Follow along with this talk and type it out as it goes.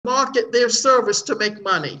market their service to make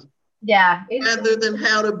money. Yeah. Rather than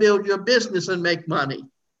how to build your business and make money.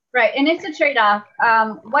 Right. And it's a trade-off.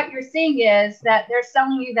 What you're seeing is that they're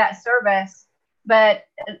selling you that service, but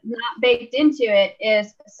not baked into it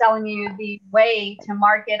is selling you the way to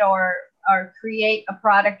market or create a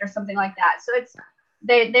product or something like that. So it's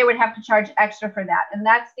they would have to charge extra for that. And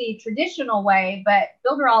that's the traditional way, but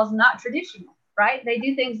Builderall is not traditional, right? They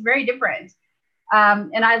do things very different.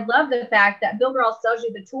 And I love the fact that Builderall sells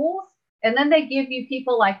you the tools, and then they give you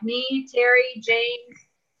people like me, Terry, James,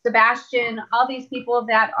 Sebastian, all these people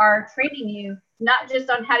that are training you, not just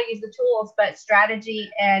on how to use the tools, but strategy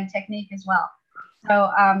and technique as well. So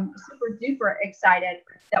I'm super duper excited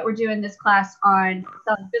that we're doing this class on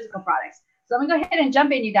selling physical products. So I'm gonna go ahead and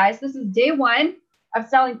jump in, you guys. This is day 1 of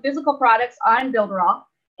selling physical products on Builderall.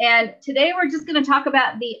 And today we're just gonna talk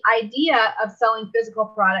about the idea of selling physical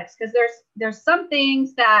products, because there's some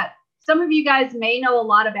things that some of you guys may know a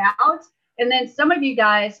lot about, and then some of you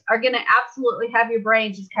guys are going to absolutely have your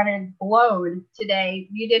brain just kind of blown today.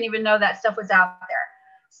 You didn't even know that stuff was out there.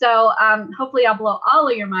 So hopefully I'll blow all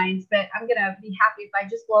of your minds, but I'm going to be happy if I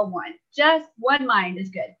just blow one. Just one mind is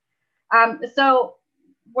good. So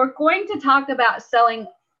we're going to talk about selling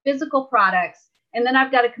physical products. And then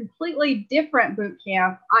I've got a completely different boot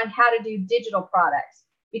camp on how to do digital products,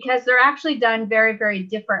 because they're actually done very, very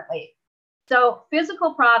differently. So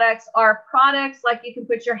physical products are products like you can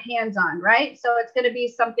put your hands on, right? So it's going to be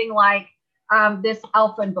something like this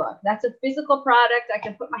Elfin book. That's a physical product. I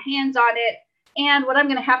can put my hands on it. And what I'm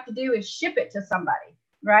going to have to do is ship it to somebody,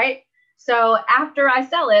 right? So after I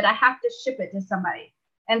sell it, I have to ship it to somebody.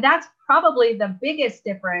 And that's probably the biggest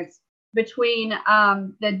difference between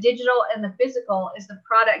the digital and the physical is the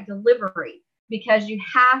product delivery, because you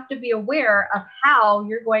have to be aware of how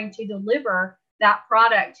you're going to deliver that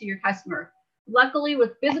product to your customer. Luckily,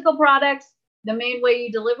 with physical products, the main way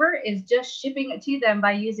you deliver is just shipping it to them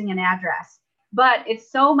by using an address. But it's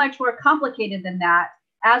so much more complicated than that.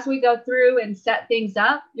 As we go through and set things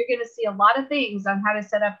up, you're going to see a lot of things on how to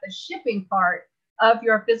set up the shipping part of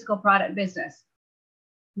your physical product business.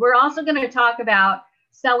 We're also going to talk about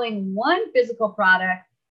selling one physical product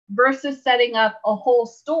versus setting up a whole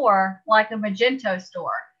store like a Magento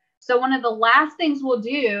store. So one of the last things we'll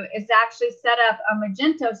do is actually set up a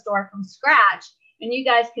Magento store from scratch, and you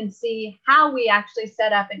guys can see how we actually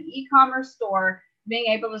set up an e-commerce store, being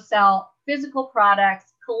able to sell physical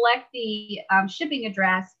products, collect the shipping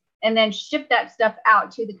address, and then ship that stuff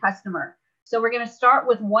out to the customer. So we're going to start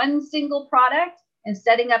with one single product and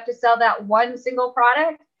setting up to sell that one single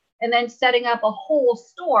product, and then setting up a whole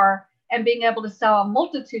store and being able to sell a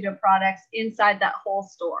multitude of products inside that whole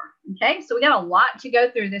store. Okay, so we got a lot to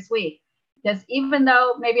go through this week, because even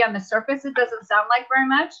though maybe on the surface it doesn't sound like very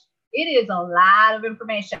much, it is a lot of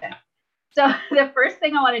information. So the first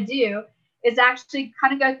thing I want to do is actually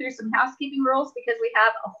kind of go through some housekeeping rules, because we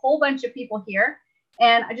have a whole bunch of people here,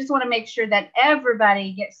 and I just want to make sure that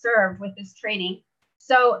everybody gets served with this training.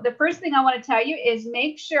 So the first thing I want to tell you is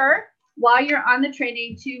make sure while you're on the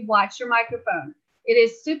training to watch your microphone. It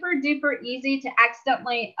is super duper easy to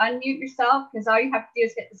accidentally unmute yourself, because all you have to do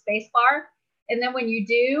is hit the space bar. And then when you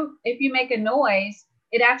do, if you make a noise,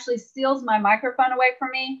 it actually steals my microphone away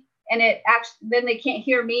from me. And then they can't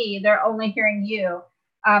hear me. They're only hearing you.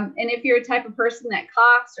 And if you're a type of person that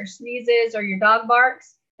coughs or sneezes or your dog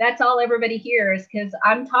barks, that's all everybody hears, because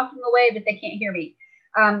I'm talking away, but they can't hear me.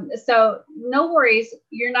 So no worries.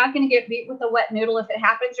 You're not going to get beat with a wet noodle if it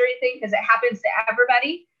happens or anything, because it happens to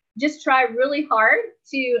everybody. Just try really hard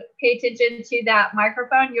to pay attention to that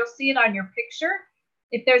microphone. You'll see it on your picture.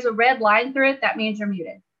 If there's a red line through it, that means you're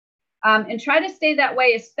muted. And try to stay that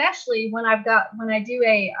way, especially when I do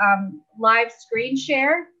a live screen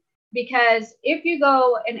share, because if you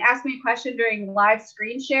go and ask me a question during live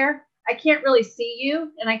screen share, I can't really see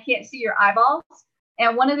you and I can't see your eyeballs.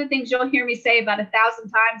 And one of the things you'll hear me say about 1,000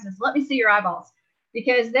 times is, let me see your eyeballs,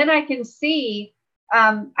 because then I can see,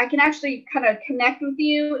 I can actually kind of connect with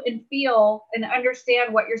you and feel and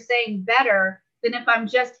understand what you're saying better than if I'm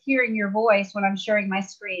just hearing your voice when I'm sharing my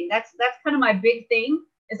screen. That's kind of my big thing,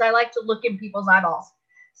 is I like to look in people's eyeballs.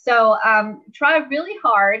 So try really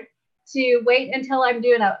hard to wait until I'm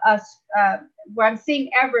doing where I'm seeing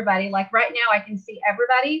everybody. Like right now, I can see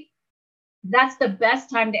everybody. That's the best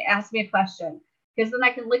time to ask me a question, because then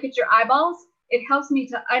I can look at your eyeballs. It helps me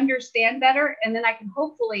to understand better, and then I can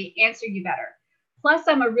hopefully answer you better. Plus,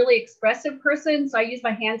 I'm a really expressive person, so I use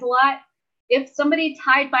my hands a lot. If somebody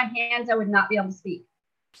tied my hands, I would not be able to speak.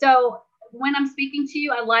 So when I'm speaking to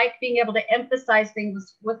you, I like being able to emphasize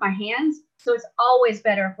things with my hands. So it's always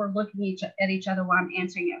better if we're looking at each other while I'm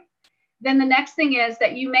answering you. Then the next thing is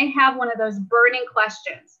that you may have one of those burning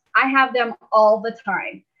questions. I have them all the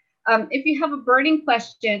time. If you have a burning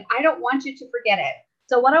question, I don't want you to forget it.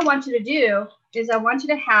 So what I want you to do is I want you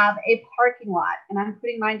to have a parking lot. And I'm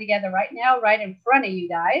putting mine together right now, right in front of you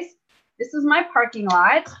guys. This is my parking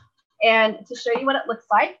lot. And to show you what it looks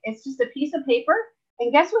like, it's just a piece of paper.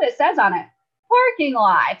 And guess what it says on it? Parking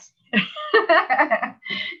lot.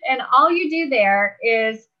 And all you do there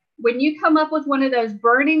is when you come up with one of those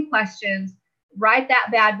burning questions, write that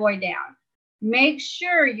bad boy down. Make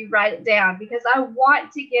sure you write it down because I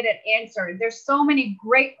want to get it answered. There's so many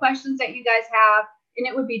great questions that you guys have, and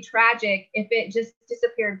it would be tragic if it just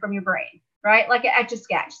disappeared from your brain, right? Like an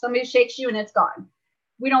Etch-a-Sketch. Somebody shakes you and it's gone.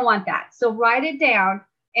 We don't want that. So write it down,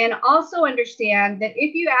 and also understand that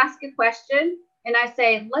if you ask a question and I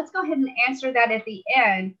say, let's go ahead and answer that at the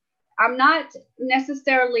end, I'm not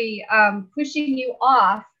necessarily pushing you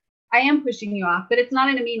off. I am pushing you off, but it's not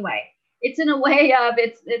in a mean way. It's in a way of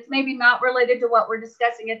it's maybe not related to what we're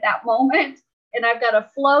discussing at that moment. And I've got a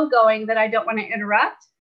flow going that I don't want to interrupt.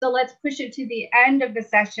 So let's push it to the end of the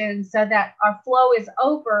session so that our flow is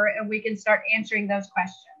over and we can start answering those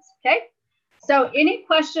questions. Okay. So any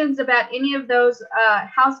questions about any of those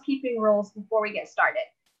housekeeping rules before we get started?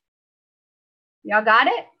 Y'all got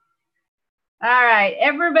it? All right.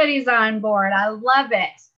 Everybody's on board. I love it.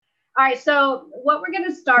 All right. So what we're going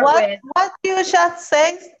to start with. What you just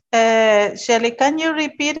said, Shelly, can you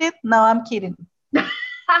repeat it? No, I'm kidding.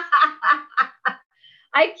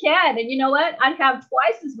 I can. And you know what? I'd have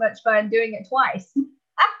twice as much fun doing it twice.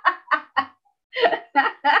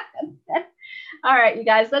 All right, you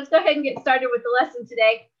guys, let's go ahead and get started with the lesson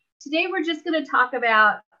today. Today, we're just going to talk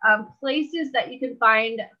about places that you can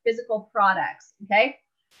find physical products, okay?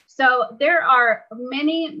 So there are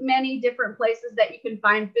many, many different places that you can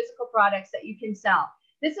find physical products that you can sell.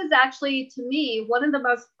 This is actually, to me, one of the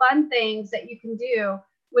most fun things that you can do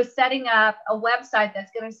with setting up a website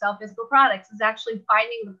that's going to sell physical products is actually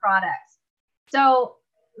finding the products. So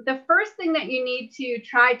the first thing that you need to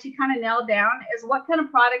try to kind of nail down is what kind of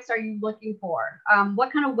products are you looking for?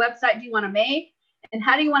 What kind of website do you want to make? And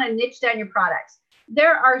how do you want to niche down your products?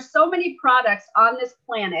 There are so many products on this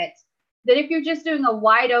planet that if you're just doing a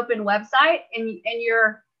wide open website and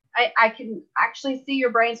you're, I can actually see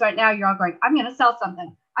your brains right now. You're all going, I'm going to sell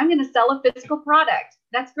something. I'm going to sell a physical product.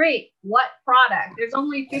 That's great. What product? There's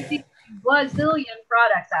only 50 bazillion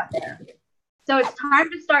products out there. So it's time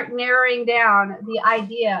to start narrowing down the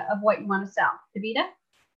idea of what you want to sell. Davida?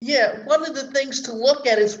 Yeah, one of the things to look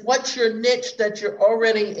at is what's your niche that you're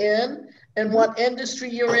already in and what industry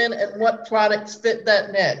you're in and what products fit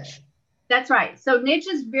that niche. That's right. So niche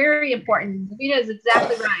is very important. Davida is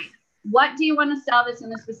exactly right. What do you want to sell that's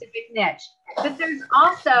in a specific niche? But there's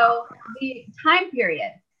also the time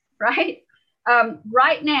period, right?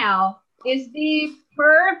 Right now is the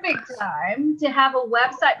perfect time to have a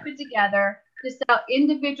website put together to sell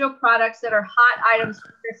individual products that are hot items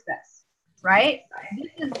for Christmas, right?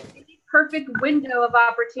 This is the perfect window of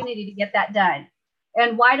opportunity to get that done.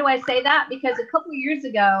 And why do I say that? Because a couple of years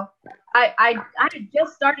ago, I had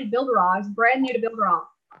just started Builderall. I was brand new to Builderall.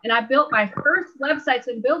 And I built my first websites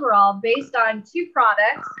in Builderall based on 2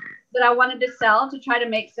 products that I wanted to sell to try to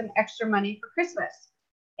make some extra money for Christmas.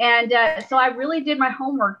 And so I really did my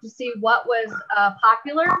homework to see what was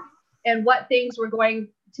popular and what things were going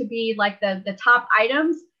to be like the top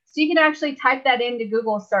items. So you can actually type that into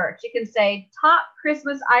Google search. You can say top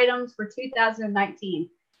Christmas items for 2019.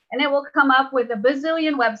 And it will come up with a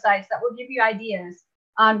bazillion websites that will give you ideas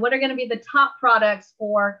on what are going to be the top products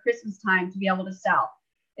for Christmas time to be able to sell.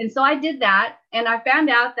 And so I did that, and I found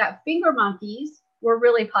out that finger monkeys were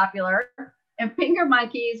really popular. And finger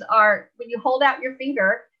monkeys are, when you hold out your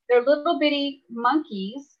finger, they're little bitty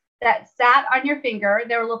monkeys that sat on your finger.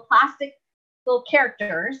 They're little plastic little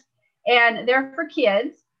characters, and they're for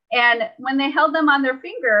kids. And when they held them on their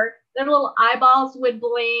finger, their little eyeballs would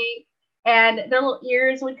blink, and their little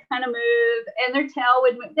ears would kind of move, and their tail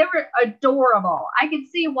would move. They were adorable. I could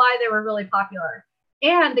see why they were really popular.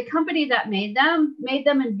 And the company that made them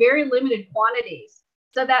in very limited quantities.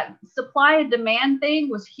 So that supply and demand thing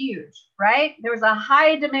was huge, right? There was a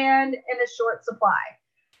high demand and a short supply.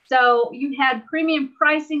 So you had premium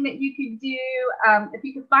pricing that you could do. If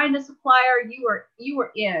you could find a supplier, you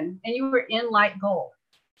were in, and you were in like gold.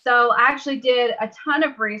 So I actually did a ton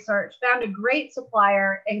of research, found a great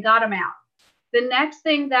supplier, and got them out. The next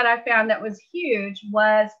thing that I found that was huge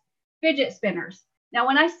was fidget spinners. Now,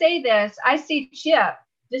 when I say this, I see Chip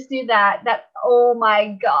just do that, oh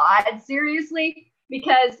my God, seriously?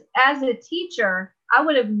 Because as a teacher, I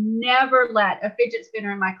would have never let a fidget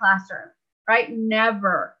spinner in my classroom, right?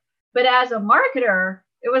 Never. But as a marketer,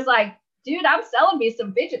 it was like, dude, I'm selling me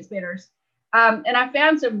some fidget spinners. And I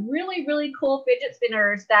found some really, really cool fidget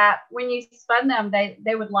spinners that when you spun them,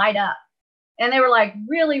 they would light up. And they were like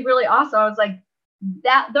really, really awesome. I was like,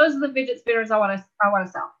 those are the fidget spinners I want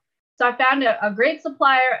to sell. So I found a great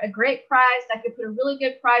supplier, a great price. I could put a really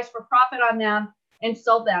good price for profit on them and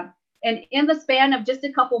sold them. And in the span of just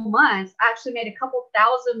a couple months, I actually made a couple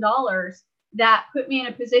 $1,000s that put me in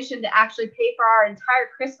a position to actually pay for our entire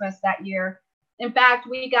Christmas that year. In fact,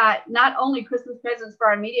 we got not only Christmas presents for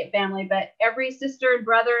our immediate family, but every sister and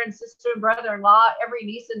brother-in-law, every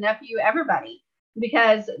niece and nephew, everybody,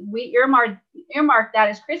 because we earmarked that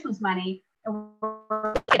as Christmas money, and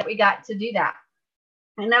we got to do that.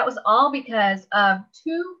 And that was all because of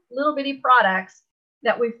 2 little bitty products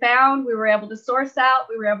that we found. We were able to source out.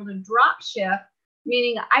 We were able to drop ship,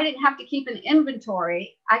 meaning I didn't have to keep an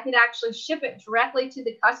inventory. I could actually ship it directly to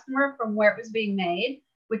the customer from where it was being made,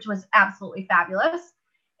 which was absolutely fabulous.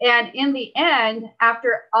 And in the end,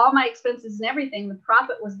 after all my expenses and everything, the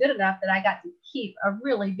profit was good enough that I got to keep a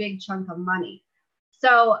really big chunk of money.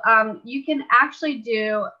 So you can actually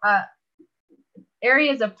do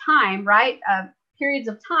areas of time, right? Periods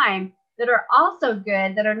of time that are also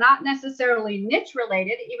good, that are not necessarily niche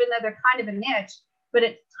related, even though they're kind of a niche, but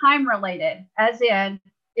it's time related, as in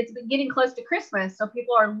it's getting close to Christmas. So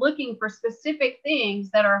people are looking for specific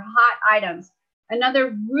things that are hot items.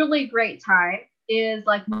 Another really great time is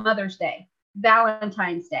like Mother's Day,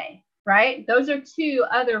 Valentine's Day, right? Those are 2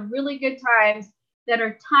 other really good times that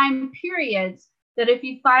are time periods that if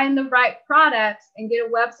you find the right products and get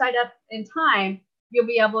a website up in time, you'll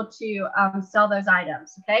be able to sell those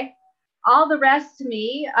items, okay? All the rest to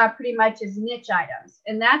me pretty much is niche items.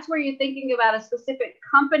 And that's where you're thinking about a specific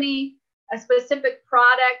company, a specific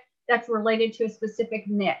product that's related to a specific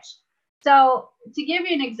niche. So to give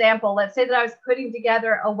you an example, let's say that I was putting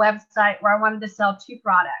together a website where I wanted to sell 2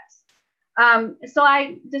 products. So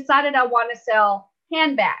I decided I want to sell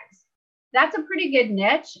handbags. That's a pretty good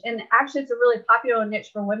niche. And actually, it's a really popular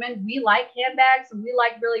niche for women. We like handbags, and we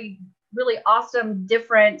like really, really awesome,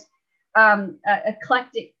 different,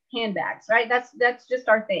 eclectic handbags, right? That's just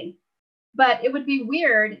our thing. But it would be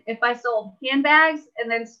weird if I sold handbags and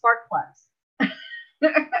then spark plugs.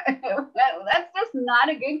 That's just not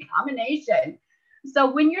a good combination. So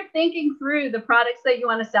when you're thinking through the products that you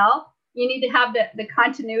want to sell, you need to have the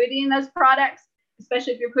continuity in those products,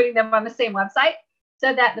 especially if you're putting them on the same website,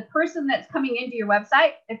 so that the person that's coming into your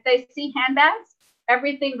website, if they see handbags,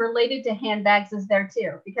 everything related to handbags is there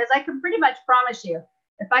too. Because I can pretty much promise you,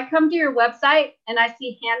 if I come to your website and I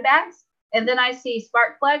see handbags and then I see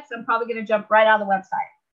spark plugs, I'm probably going to jump right out of the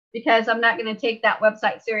website, because I'm not going to take that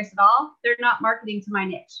website serious at all. They're not marketing to my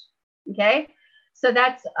niche. Okay. So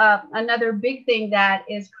that's another big thing that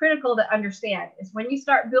is critical to understand is when you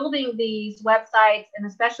start building these websites, and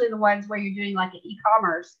especially the ones where you're doing like an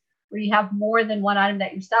e-commerce, where you have more than one item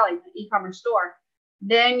that you're selling, an e-commerce store,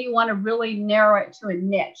 then you want to really narrow it to a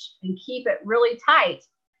niche and keep it really tight,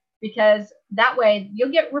 because that way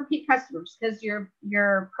you'll get repeat customers, because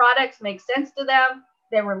your products make sense to them,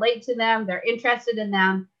 they relate to them, they're interested in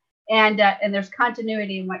them, and there's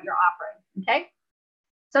continuity in what you're offering. Okay.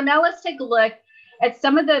 So now let's take a look at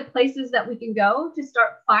some of the places that we can go to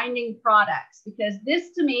start finding products, because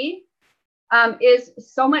this to me is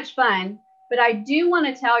so much fun. But I do want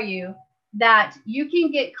to tell you that you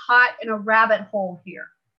can get caught in a rabbit hole here.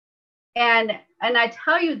 And I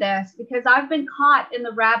tell you this because I've been caught in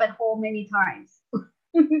the rabbit hole many times.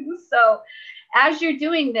 So as you're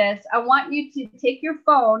doing this, I want you to take your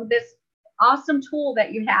phone, this awesome tool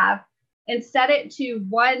that you have, and set it to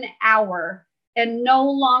 1 hour and no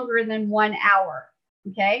longer than 1 hour.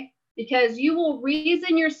 Okay. Because you will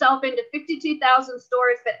reason yourself into 52,000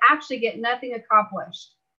 stories that actually get nothing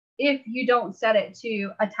accomplished if you don't set it to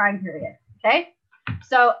a time period. Okay.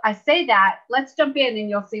 So I say that, let's jump in and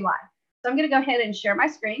you'll see why. So I'm going to go ahead and share my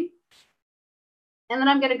screen. And then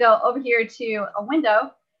I'm going to go over here to a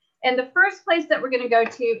window. And the first place that we're going to go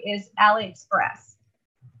to is AliExpress.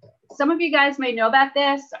 Some of you guys may know about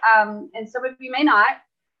this, and some of you may not.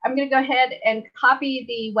 I'm going to go ahead and copy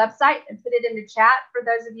the website and put it in the chat for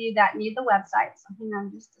those of you that need the website. So hang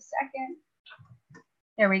on just a second.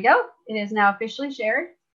 There we go. It is now officially shared.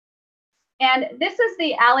 And this is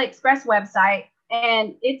the AliExpress website.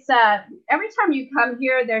 And it's every time you come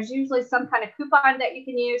here, there's usually some kind of coupon that you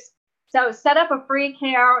can use. So set up a free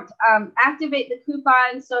account, activate the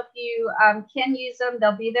coupons. So if you can use them,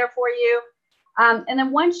 they'll be there for you. And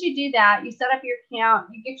then once you do that, you set up your account,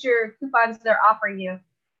 you get your coupons they're offering you.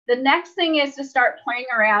 The next thing is to start playing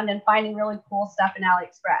around and finding really cool stuff in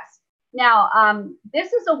AliExpress. Now,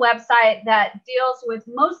 this is a website that deals with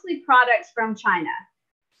mostly products from China.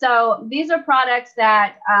 So these are products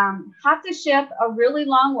that have to ship a really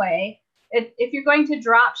long way. If you're going to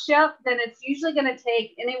drop ship, then it's usually going to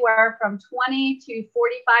take anywhere from 20 to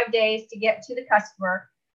 45 days to get to the customer.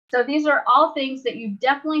 So these are all things that you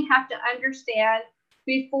definitely have to understand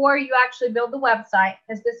before you actually build the website,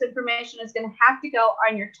 because this information is going to have to go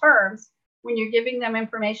on your terms when you're giving them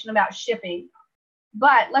information about shipping.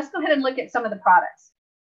 But let's go ahead and look at some of the products.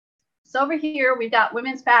 So over here, we've got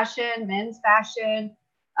women's fashion, men's fashion,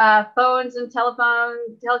 phones and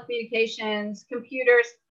telecommunications, computers.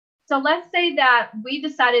 So let's say that we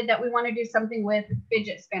decided that we want to do something with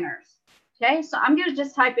fidget spinners. Okay, so I'm going to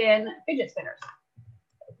just type in fidget spinners.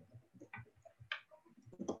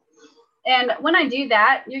 And when I do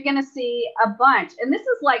that, you're going to see a bunch. And this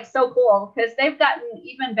is like so cool because they've gotten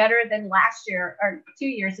even better than last year or 2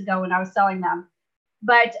 years ago when I was selling them.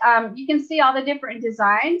 But you can see all the different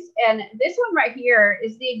designs. And this one right here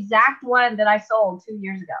is the exact one that I sold 2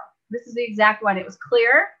 years ago. This is the exact one. It was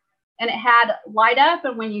clear and it had light up.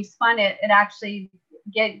 And when you spun it, it actually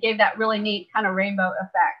gave that really neat kind of rainbow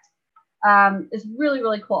effect. It's really,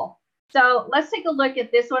 really cool. So let's take a look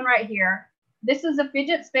at this one right here. This is a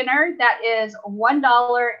fidget spinner that is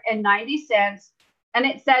 $1.90, and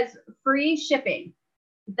it says free shipping.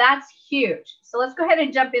 That's huge. So let's go ahead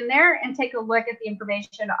and jump in there and take a look at the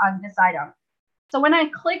information on this item. So when I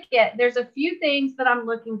click it, there's a few things that I'm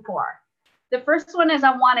looking for. The first one is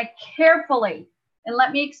I want to carefully, and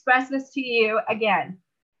let me express this to you again,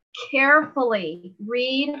 carefully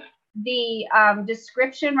read the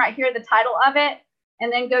description right here, the title of it,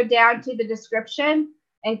 and then go down to the description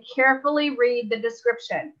and carefully read the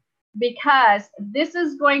description, because this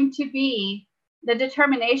is going to be the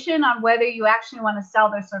determination on whether you actually want to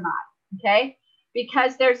sell this or not, okay?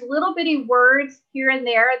 Because there's little bitty words here and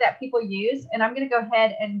there that people use, and I'm going to go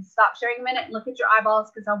ahead and stop sharing a minute and look at your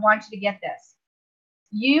eyeballs because I want you to get this.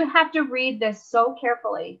 You have to read this so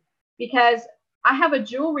carefully, because I have a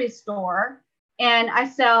jewelry store and I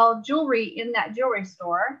sell jewelry in that jewelry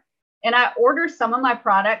store, and I order some of my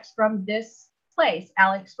products from this place,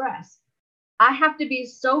 AliExpress. I have to be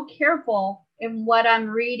so careful in what I'm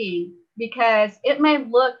reading because it may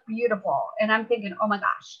look beautiful and I'm thinking, oh my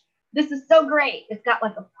gosh, this is so great. It's got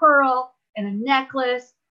like a pearl and a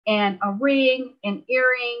necklace and a ring and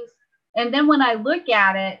earrings. And then when I look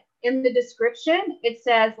at it in the description, it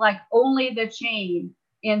says like only the chain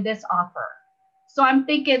in this offer. So I'm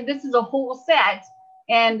thinking this is a whole set.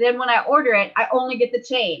 And then when I order it, I only get the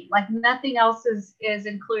chain, like nothing else is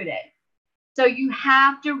included. So you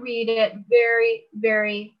have to read it very,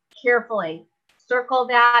 very carefully. Circle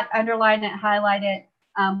that, underline it, highlight it,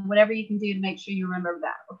 whatever you can do to make sure you remember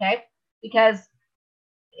that, okay? Because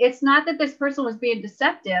it's not that this person was being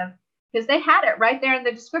deceptive, because they had it right there in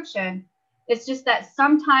the description. It's just that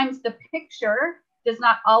sometimes the picture does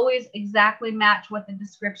not always exactly match what the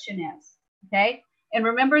description is, okay? And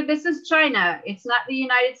remember, this is China. It's not the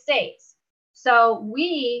United States. So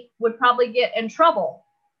we would probably get in trouble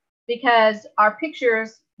because our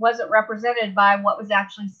pictures wasn't represented by what was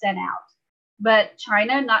actually sent out. But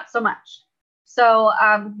China, not so much. So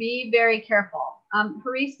be very careful.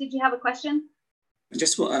 Haris, did you have a question?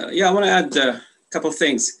 Just, yeah, I want to add a couple of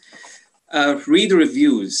things. Read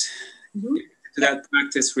reviews. Mm-hmm. To that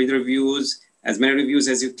practice, read reviews, as many reviews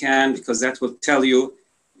as you can, because that will tell you,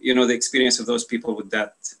 you know, the experience of those people with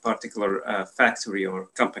that particular factory or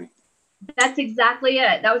company. That's exactly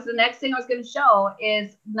it. That was the next thing I was going to show,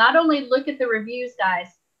 is not only look at the reviews, guys,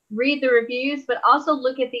 read the reviews, but also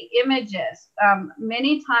look at the images.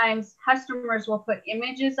 Many times customers will put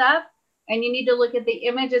images up, and you need to look at the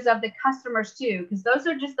images of the customers too, because those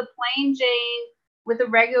are just the plain Jane with a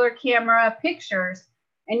regular camera pictures.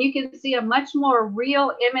 And you can see a much more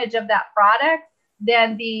real image of that product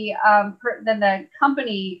than the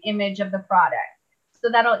company image of the product. So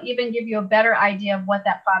that'll even give you a better idea of what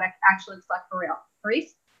that product actually looks like for real.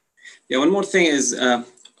 Haris? Yeah, one more thing is,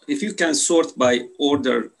 if you can sort by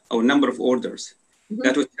order or number of orders, mm-hmm.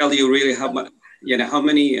 that would tell you really how much, you know, how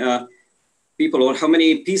many people or how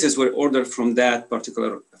many pieces were ordered from that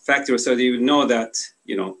particular factory, so that you know that,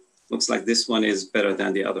 you know, looks like this one is better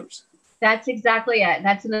than the others. That's exactly it.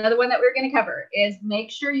 That's another one that we're going to cover, is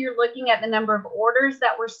make sure you're looking at the number of orders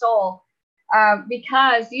that were sold,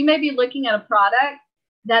 because you may be looking at a product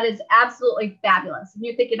that is absolutely fabulous. And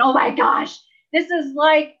you're thinking, oh my gosh, this is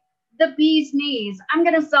like the bee's knees. I'm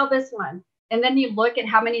going to sell this one. And then you look at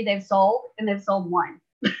how many they've sold, and they've sold one.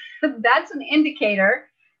 That's an indicator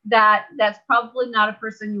that that's probably not a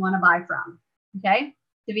person you want to buy from. Okay,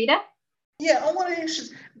 Davida? Yeah, I want to ask you,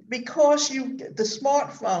 because the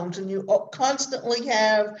smartphones, and you constantly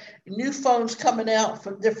have new phones coming out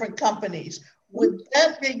from different companies, would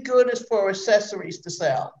that be good as for accessories to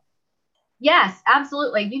sell? Yes,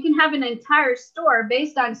 absolutely. You can have an entire store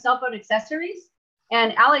based on cell phone accessories,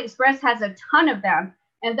 and AliExpress has a ton of them.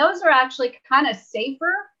 And those are actually kind of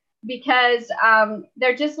safer because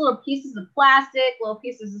they're just little pieces of plastic, little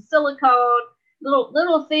pieces of silicone,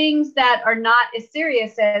 little things that are not as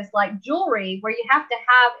serious as like jewelry, where you have to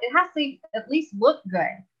have, it has to at least look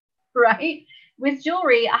good, right? With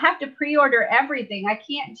jewelry, I have to pre-order everything. I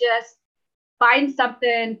can't just find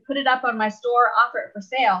something, put it up on my store, offer it for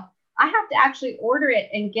sale. I have to actually order it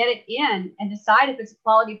and get it in and decide if it's a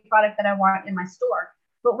quality product that I want in my store.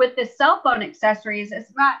 But with the cell phone accessories,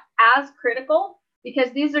 it's not as critical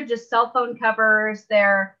because these are just cell phone covers.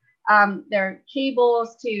 They're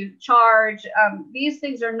cables to charge. These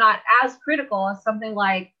things are not as critical as something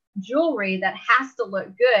like jewelry that has to look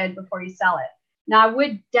good before you sell it. Now, I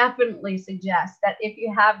would definitely suggest that if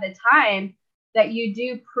you have the time, that you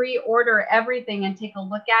do pre-order everything and take a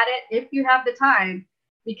look at it if you have the time,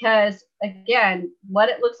 because again, what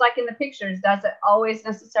it looks like in the pictures doesn't always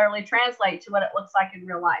necessarily translate to what it looks like in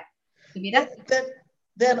real life.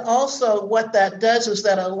 Then also what that does is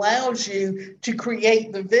that allows you to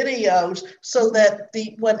create the videos so that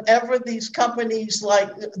whenever these companies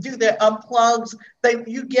like do their unplugs,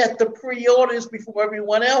 you get the pre-orders before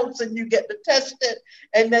everyone else, and you get to test it,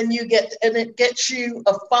 and then it gets you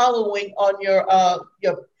a following on your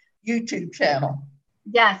YouTube channel.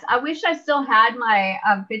 Yes, I wish I still had my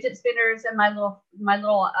fidget spinners and my little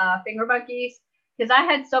finger monkeys, because I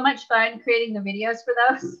had so much fun creating the videos for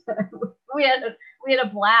those. we had a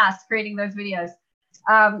blast creating those videos.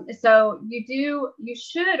 So you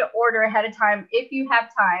should order ahead of time if you have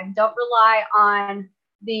time. Don't rely on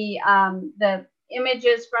the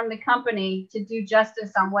images from the company to do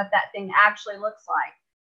justice on what that thing actually looks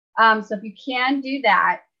like. So if you can do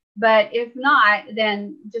that, but if not,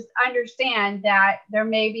 then just understand that there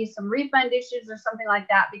may be some refund issues or something like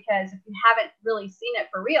that, because if you haven't really seen it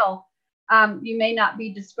for real, you may not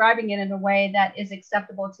be describing it in a way that is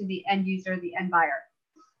acceptable to the end user, the end buyer.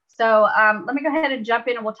 So let me go ahead and jump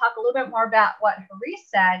in, and we'll talk a little bit more about what Haris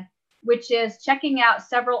said, which is checking out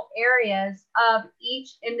several areas of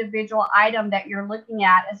each individual item that you're looking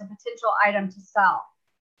at as a potential item to sell.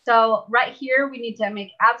 So right here, we need to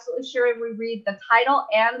make absolutely sure we read the title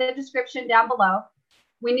and the description down below.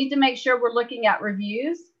 We need to make sure we're looking at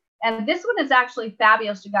reviews. And this one is actually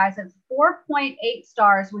fabulous, you guys. It's 4.8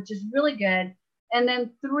 stars, which is really good. And then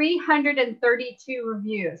 332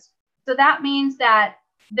 reviews. So that means that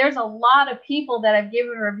there's a lot of people that have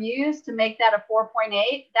given reviews to make that a 4.8.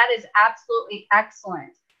 That is absolutely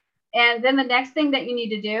excellent. And then the next thing that you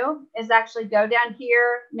need to do is actually go down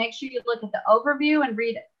here, make sure you look at the overview and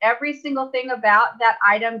read every single thing about that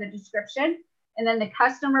item, the description, and then the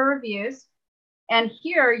customer reviews. And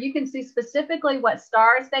here you can see specifically what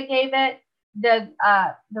stars they gave it, the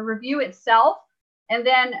review itself. And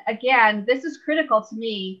then again, this is critical to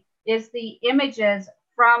me, is the images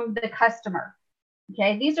from the customer.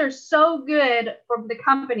 Okay, these are so good for the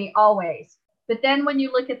company always. But then when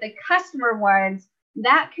you look at the customer ones,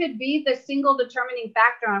 that could be the single determining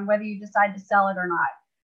factor on whether you decide to sell it or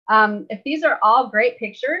not. If these are all great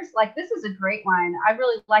pictures, like this is a great one. I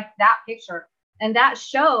really like that picture. And that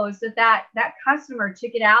shows that customer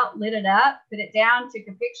took it out, lit it up, put it down, took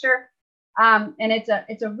a picture. And it's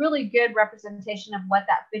a really good representation of what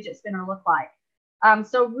that fidget spinner looked like.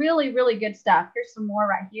 So really, really good stuff. Here's some more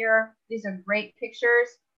right here. These are great pictures.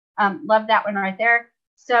 Love that one right there.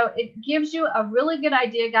 So it gives you a really good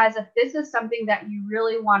idea, guys, if this is something that you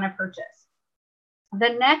really want to purchase. The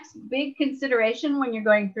next big consideration when you're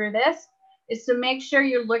going through this is to make sure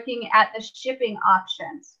you're looking at the shipping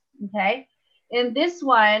options, okay? In this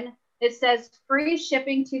one, it says free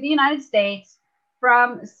shipping to the United States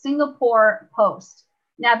from Singapore Post.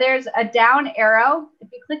 Now there's a down arrow. If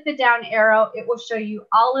you click the down arrow, it will show you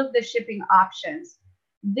all of the shipping options.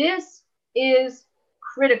 This is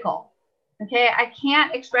critical. Okay, I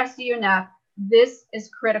can't express to you enough, this is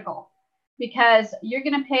critical, because you're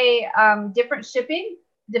going to pay different shipping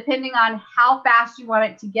depending on how fast you want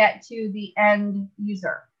it to get to the end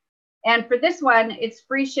user. And for this one, it's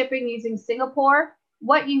free shipping using Singapore.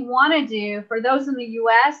 What you want to do for those in the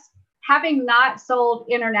US, having not sold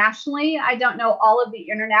internationally, I don't know all of the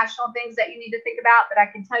international things that you need to think about, but I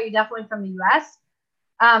can tell you definitely from the US.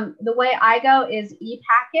 The way I go is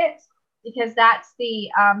e-packet, because that's the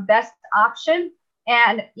best option.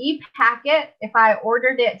 And e-packet, if I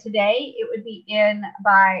ordered it today, it would be in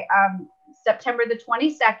by September the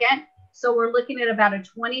 22nd. So we're looking at about a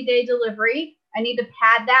 20-day delivery. I need to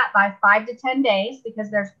pad that by 5 to 10 days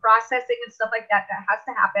because there's processing and stuff like that that has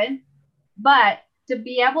to happen. But To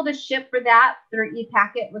be able to ship for that through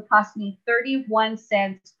ePacket would cost me 31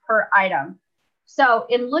 cents per item. So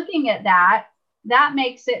in looking at that, that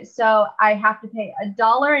makes it so I have to pay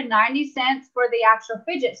 $1.90 for the actual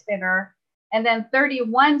fidget spinner and then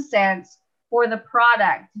 31 cents for the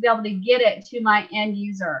product to be able to get it to my end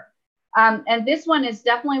user. And this one is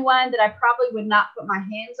definitely one that I probably would not put my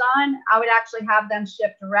hands on. I would actually have them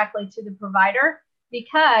ship directly to the provider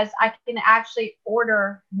because I can actually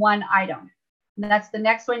order one item. And that's the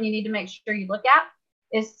next one you need to make sure you look at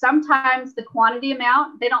is sometimes the quantity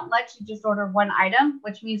amount, they don't let you just order one item,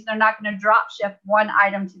 which means they're not going to drop ship one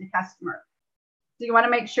item to the customer. So you want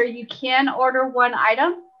to make sure you can order one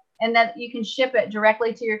item and that you can ship it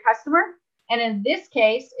directly to your customer. And in this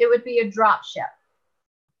case, it would be a drop ship.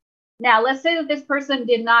 Now, let's say that this person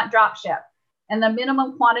did not drop ship and the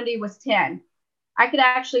minimum quantity was 10. I could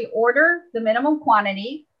actually order the minimum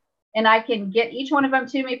quantity and I can get each one of them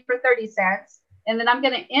to me for 30 cents. And then I'm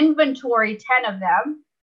going to inventory 10 of them.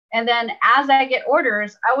 And then as I get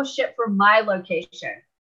orders, I will ship from my location.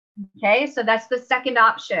 Okay, so that's the second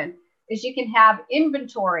option is you can have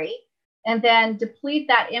inventory and then deplete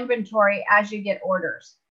that inventory as you get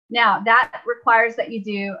orders. Now that requires that you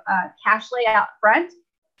do cash layout front.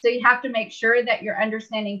 So you have to make sure that you're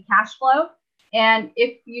understanding cash flow. And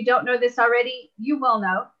if you don't know this already, you will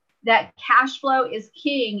know that cash flow is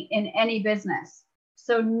king in any business.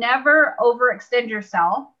 So never overextend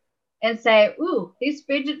yourself and say, ooh, these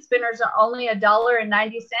fidget spinners are only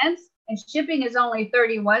 $1.90 and shipping is only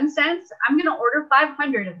 31 cents. I'm going to order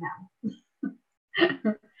 500 of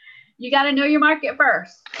them. You got to know your market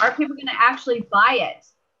first. Are people going to actually buy it?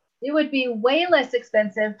 It would be way less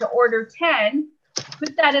expensive to order 10,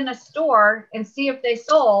 put that in a store and see if they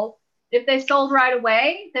sold. If they sold right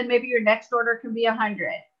away, then maybe your next order can be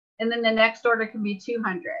 100 and then the next order can be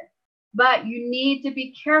 200. But you need to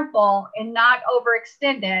be careful and not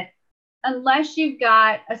overextend it unless you've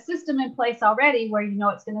got a system in place already where you know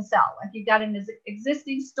it's going to sell. Like you've got an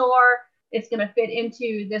existing store, it's going to fit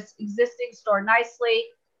into this existing store nicely,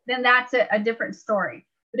 then that's a different story.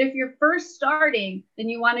 But if you're first starting, then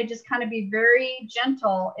you want to just kind of be very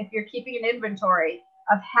gentle if you're keeping an inventory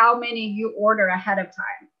of how many you order ahead of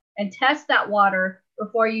time and test that water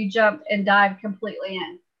before you jump and dive completely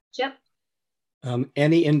in. Chip?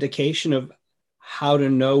 Any indication of how to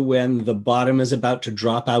know when the bottom is about to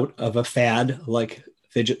drop out of a fad like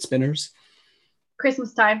fidget spinners?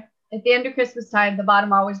 Christmas time. At the end of Christmas time, the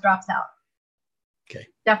bottom always drops out. Okay.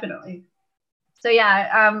 Definitely. So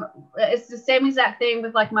yeah, it's the same exact thing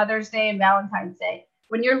with like Mother's Day and Valentine's Day.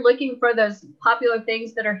 When you're looking for those popular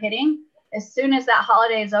things that are hitting, as soon as that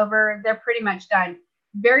holiday is over, they're pretty much done.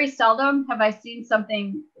 Very seldom have I seen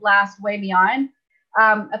something last way beyond.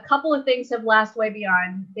 A couple of things have lasted way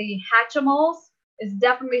beyond. The Hatchimals is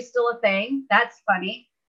definitely still a thing. That's funny.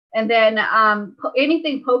 And then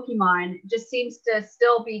anything Pokemon just seems to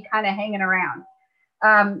still be kind of hanging around.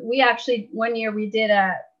 We actually, one year we did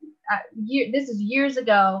this is years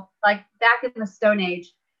ago, like back in the Stone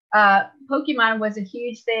Age, Pokemon was a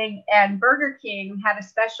huge thing, and Burger King had a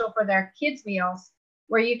special for their kids meals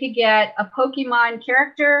where you could get a Pokemon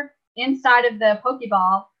character inside of the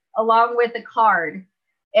Pokeball along with a card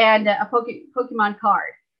and a Pokemon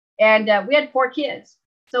card. And we had 4 kids.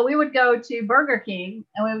 So we would go to Burger King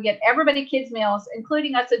and we would get everybody kids meals,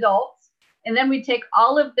 including us adults. And then we'd take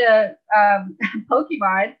all of the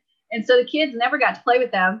Pokemon. And so the kids never got to play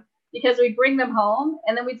with them because we'd bring them home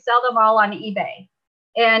and then we'd sell them all on eBay.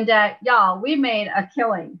 And y'all, we made a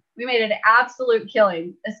killing. We made an absolute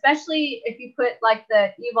killing, especially if you put like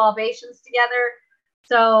the evolvations together.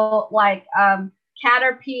 So like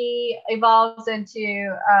Caterpie evolves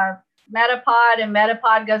into Metapod, and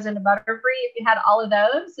Metapod goes into Butterfree. If you had all of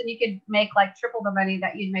those, then you could make like triple the money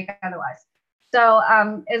that you'd make otherwise. So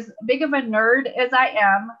as big of a nerd as I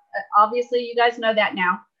am, obviously you guys know that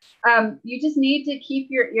now, you just need to keep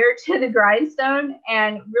your ear to the grindstone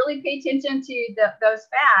and really pay attention to those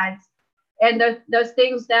fads and those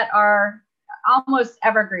things that are almost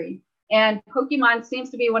evergreen. And Pokemon seems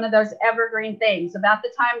to be one of those evergreen things. About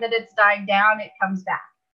the time that it's dying down, it comes back.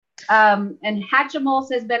 And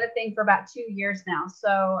Hatchimals has been a thing for about 2 years now.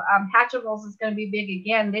 So Hatchimals is going to be big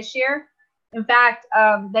again this year. In fact,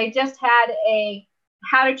 they just had a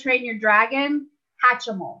How to Train Your Dragon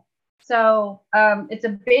Hatchimal. So it's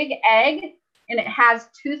a big egg, and it has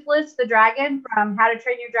Toothless the dragon from How to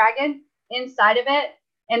Train Your Dragon inside of it.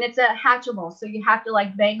 And it's a hatchable. So you have to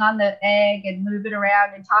like bang on the egg and move it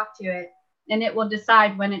around and talk to it. And it will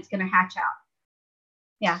decide when it's going to hatch out.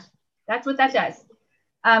 Yeah, that's what that does.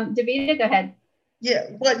 Davida, go ahead.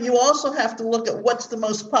 Yeah, but you also have to look at what's the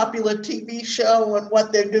most popular TV show and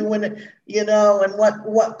what they're doing, you know, and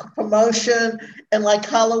what promotion. And like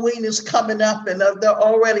Halloween is coming up, and they're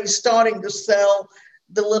already starting to sell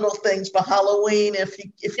the little things for Halloween. If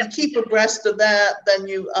you keep abreast of that, then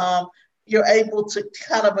you're able to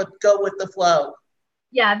kind of go with the flow.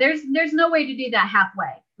 Yeah, there's no way to do that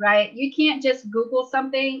halfway, right? You can't just Google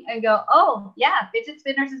something and go, oh yeah, fidget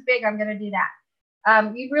spinners is big, I'm going to do that.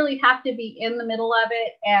 You really have to be in the middle of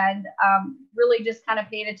it and really just kind of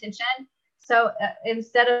paying attention. So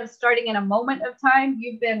instead of starting in a moment of time,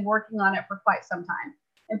 you've been working on it for quite some time.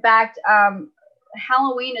 In fact,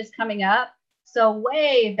 Halloween is coming up. So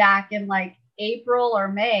way back in like April or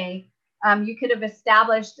May, you could have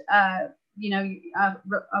established, a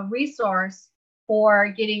resource for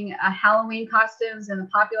getting Halloween costumes and the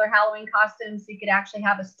popular Halloween costumes. You could actually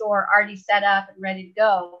have a store already set up and ready to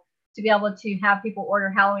go to be able to have people order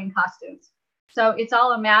Halloween costumes. So it's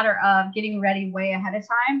all a matter of getting ready way ahead of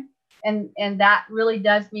time. And that really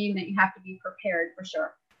does mean that you have to be prepared for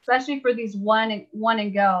sure, especially for these one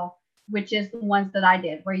and go, which is the ones that I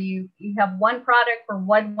did, where you have one product for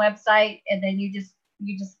one website, and then you just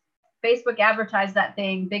Facebook advertise that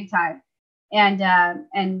thing big time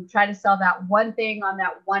and try to sell that one thing on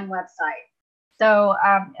that one website. So,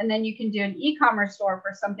 and then you can do an e-commerce store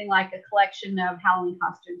for something like a collection of Halloween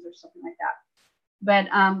costumes or something like that.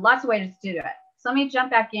 But lots of ways to do it. So let me jump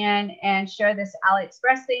back in and share this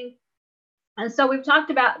AliExpress thing. And so we've talked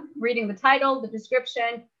about reading the title, the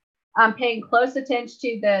description, paying close attention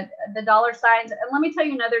to the dollar signs. And let me tell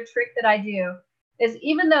you another trick that I do is,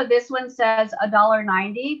 even though this one says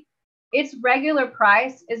 $1.90, its regular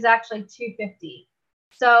price is actually $2.50.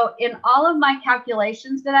 So in all of my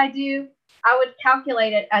calculations that I do, I would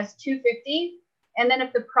calculate it as $2.50. And then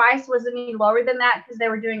if the price was any lower than that because they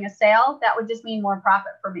were doing a sale, that would just mean more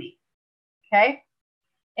profit for me. Okay.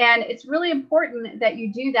 And it's really important that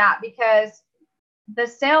you do that, because the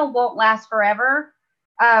sale won't last forever.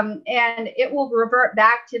 And it will revert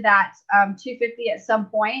back to that $2.50 at some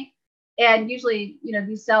point. And usually,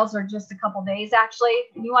 these sales are just a couple days actually.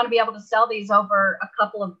 And you want to be able to sell these over a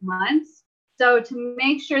couple of months. So to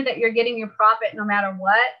make sure that you're getting your profit no matter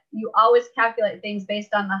what, you always calculate things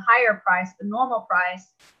based on the higher price, the normal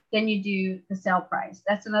price, than you do the sale price.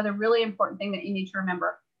 That's another really important thing that you need to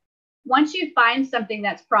remember. Once you find something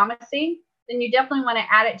that's promising, then you definitely want to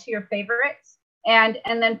add it to your favorites and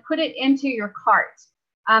then put it into your cart.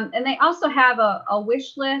 And they also have a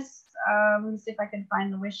wish list. Let me see if I can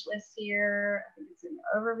find the wish list here. I think it's in the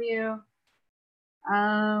overview.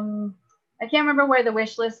 I can't remember where the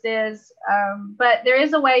wish list is, but there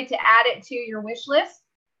is a way to add it to your wish list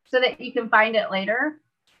so that you can find it later.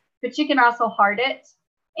 But you can also heart it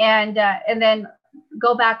and then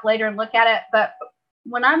go back later and look at it. But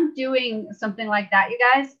when I'm doing something like that, you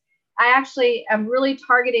guys, I actually am really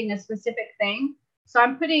targeting a specific thing. So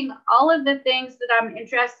I'm putting all of the things that I'm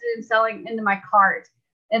interested in selling into my cart,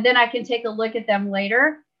 and then I can take a look at them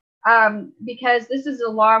later, because this is a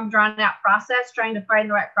long, drawn-out process trying to find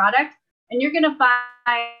the right product. And you're going to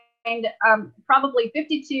find probably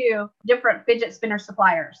 52 different fidget spinner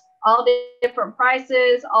suppliers, all different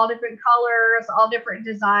prices, all different colors, all different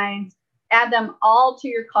designs. Add them all to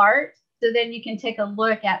your cart, so then you can take a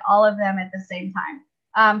look at all of them at the same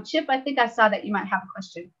time. Chip, I think I saw that you might have a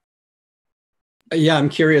question. Yeah, I'm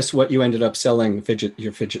curious what you ended up selling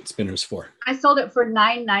your fidget spinners for. I sold it for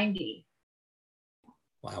 $9.90.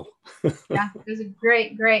 Wow. Yeah, it was a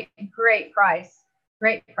great price.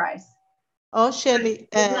 Great price. Oh, Shelly.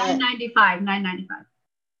 $9.95.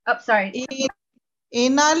 Oh, sorry.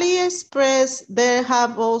 In AliExpress, they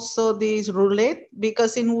have also this roulette,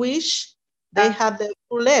 because in Wish, they have the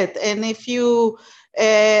roulette. And if you,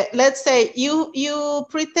 let's say you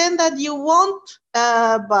pretend that you won't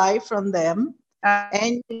buy from them,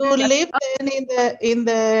 and you leave them in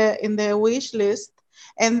the wish list,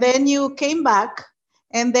 and then you came back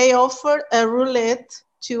and they offered a roulette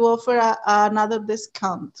to offer another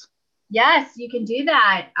discount. Yes, you can do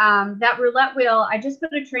that. That roulette wheel, I just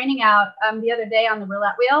put a training out the other day on the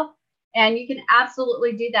roulette wheel, and you can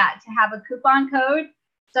absolutely do that to have a coupon code.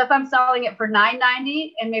 So if I'm selling it for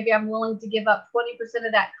 $9.90 and maybe I'm willing to give up 20%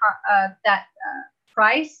 of that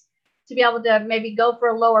price to be able to maybe go for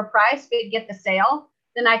a lower price but get the sale,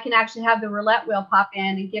 then I can actually have the roulette wheel pop in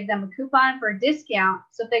and give them a coupon for a discount.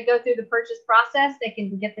 So if they go through the purchase process, they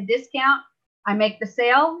can get the discount. I make the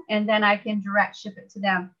sale, and then I can direct ship it to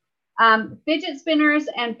them. Fidget spinners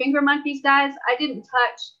and finger monkeys, guys, I didn't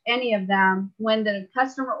touch any of them when the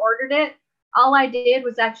customer ordered it. All I did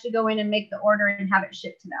was actually go in and make the order and have it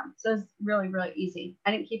shipped to them. So it's really, really easy.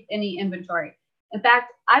 I didn't keep any inventory. In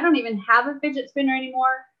fact, I don't even have a fidget spinner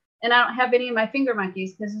anymore, and I don't have any of my finger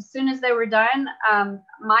monkeys, because as soon as they were done,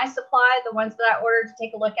 my supply, the ones that I ordered to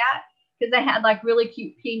take a look at, because they had like really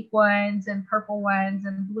cute pink ones and purple ones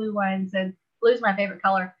and blue ones, and blue's my favorite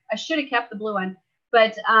color. I should have kept the blue one,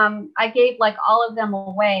 but I gave like all of them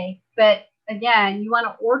away. But again, you want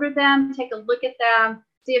to order them, take a look at them,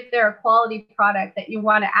 see if they're a quality product that you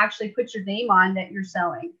want to actually put your name on that you're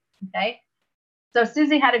selling. Okay. So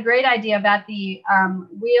Susie had a great idea about the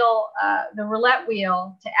wheel, the roulette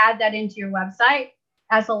wheel, to add that into your website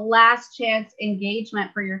as a last chance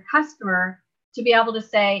engagement for your customer, to be able to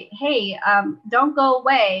say, hey, don't go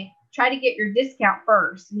away. Try to get your discount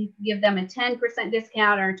first. You can give them a 10%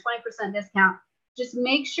 discount or a 20% discount. Just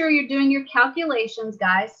make sure you're doing your calculations,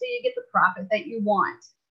 guys, so you get the profit that you want.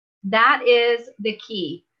 That is the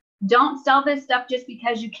key. Don't sell this stuff just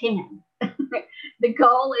because you can. The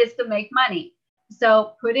goal is to make money.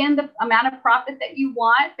 So put in the amount of profit that you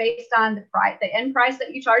want based on the price, the end price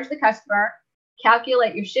that you charge the customer.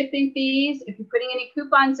 Calculate your shipping fees. If you're putting any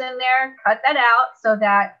coupons in there, cut that out so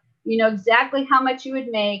that you know exactly how much you would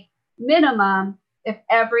make minimum if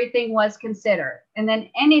everything was considered. And then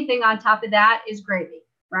anything on top of that is gravy,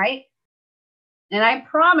 right? And I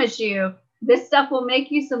promise you, this stuff will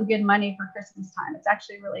make you some good money for Christmas time. It's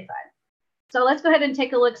actually really fun. So let's go ahead and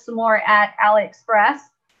take a look some more at AliExpress.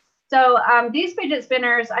 So these fidget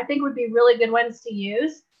spinners, I think, would be really good ones to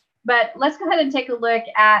use. But let's go ahead and take a look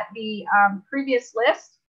at the previous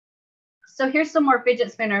list. So here's some more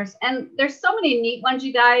fidget spinners. And there's so many neat ones,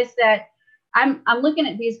 you guys, that I'm looking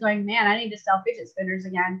at these going, man, I need to sell fidget spinners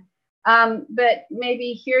again. But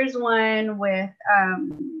maybe here's one with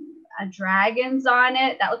dragons on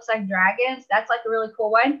it. That looks like dragons. That's like a really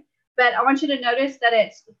cool one. But I want you to notice that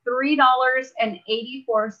it's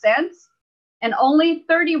 $3.84. And only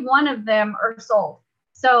 31 of them are sold.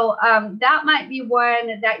 So that might be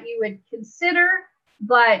one that you would consider,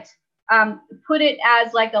 but put it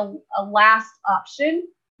as like a last option,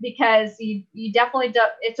 because you definitely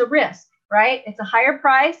don't, it's a risk, right? It's a higher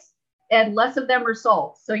price and less of them are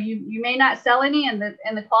sold. So you may not sell any, and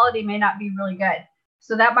the quality may not be really good.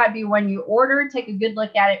 So that might be when you order, take a good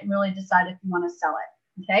look at it and really decide if you want to sell it.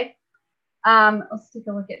 Okay. Let's take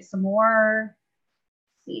a look at some more.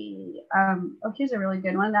 See, oh, here's a really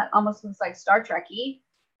good one that almost looks like Star Trek-y.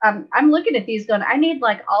 I'm looking at these going, I need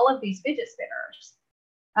like all of these fidget spinners.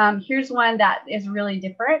 Here's one that is really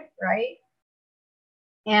different, right?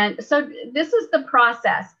 And so this is the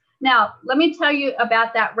process. Now, let me tell you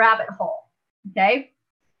about that rabbit hole, okay?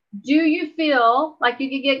 Do you feel like you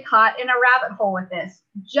could get caught in a rabbit hole with this?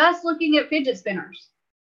 Just looking at fidget spinners.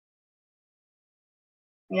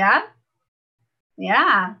 Yeah?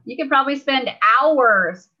 Yeah, you could probably spend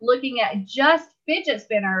hours looking at just fidget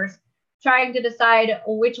spinners, trying to decide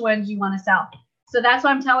which ones you want to sell. So that's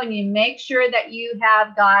why I'm telling you, make sure that you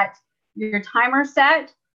have got your timer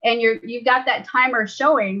set and you've got that timer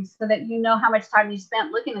showing so that you know how much time you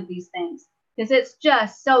spent looking at these things. Because it's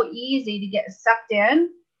just so easy to get sucked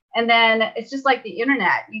in. And then it's just like the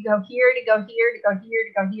internet. You go here to go here to go here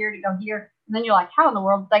to go here to go here. And then you're like, how in the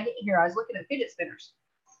world did I get here? I was looking at fidget spinners.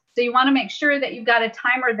 So you want to make sure that you've got a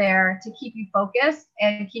timer there to keep you focused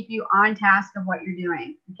and keep you on task of what you're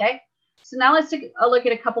doing, okay? So now let's take a look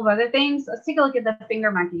at a couple of other things. Let's take a look at the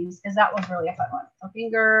finger monkeys, because that was really a fun one. So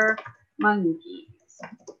finger monkeys.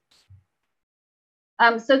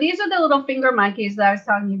 So these are the little finger monkeys that I was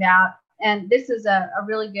talking about, and this is a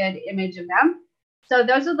really good image of them. So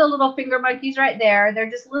those are the little finger monkeys right there.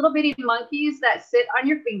 They're just little bitty monkeys that sit on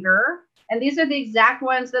your finger. And these are the exact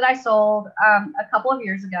ones that I sold a couple of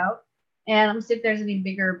years ago. And let me see if there's any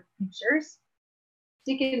bigger pictures.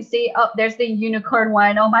 So you can see, oh, there's the unicorn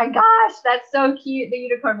one. Oh my gosh, that's so cute. The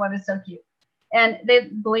unicorn one is so cute. And they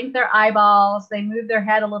blink their eyeballs. They move their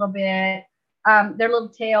head a little bit. Their little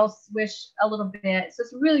tails swish a little bit. So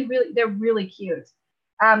it's really, they're really cute.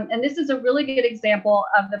 And this is a really good example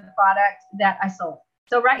of the product that I sold.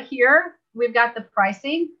 So right here, we've got the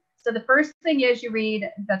pricing. So the first thing is you read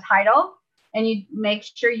the title. And you make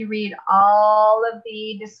sure you read all of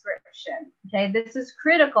the description. Okay, this is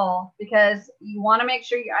critical because you want to make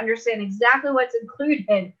sure you understand exactly what's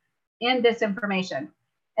included in this information.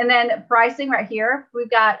 And then pricing right here, we've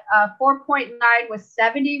got 4.9 with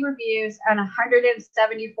 70 reviews and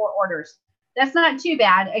 174 orders. That's not too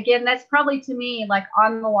bad. Again, that's probably to me like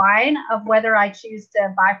on the line of whether I choose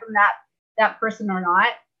to buy from that person or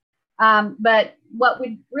not. But what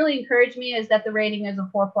would really encourage me is that the rating is a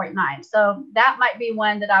 4.9. So that might be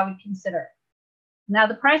one that I would consider. Now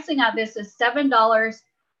the pricing on this is $7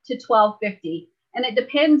 to $12.50. And it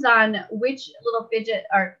depends on which little fidget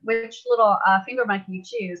or which little finger monkey you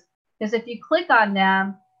choose. because if you click on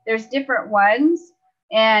them, there's different ones.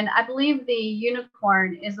 And I believe the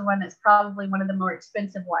unicorn is the one that's probably one of the more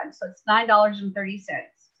expensive ones. So it's $9.30,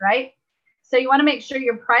 right? So you want to make sure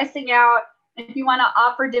you're pricing out. If you want to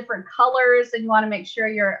offer different colors, and you want to make sure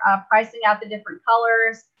you're pricing out the different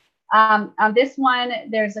colors. On this one,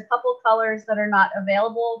 there's a couple colors that are not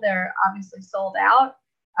available. They're obviously sold out.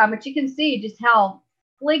 But you can see just how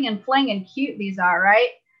fling and cute these are, right?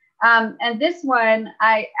 And this one,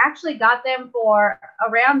 I actually got them for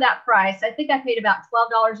around that price. I think I paid about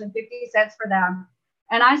 $12.50 for them.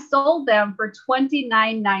 And I sold them for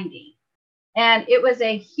 $29.90. And it was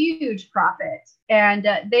a huge profit. And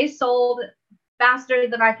they sold faster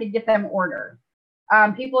than I could get them ordered.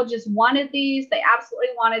 People just wanted these. They absolutely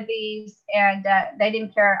wanted these. And they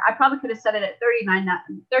didn't care. I probably could have set it at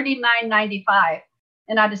 $39.95.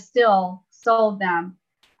 And I'd have still sold them.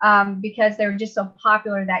 Because they were just so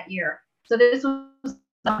popular that year. So this was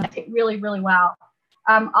really, really well.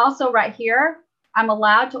 Also right here, I'm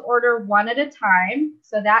allowed to order one at a time.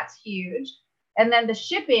 So that's huge. And then the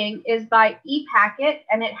shipping is by e-packet,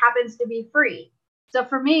 and it happens to be free. So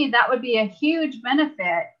for me, that would be a huge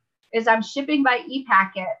benefit, is I'm shipping by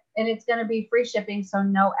e-packet, and it's going to be free shipping, so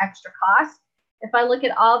no extra cost. If I look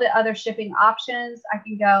at all the other shipping options, I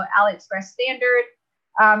can go AliExpress Standard,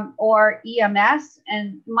 or EMS,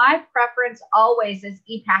 and my preference always is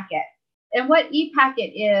e-packet. And what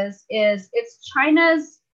e-packet is it's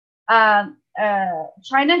China's,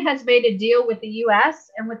 China has made a deal with the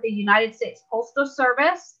US and with the United States Postal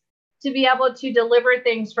Service to be able to deliver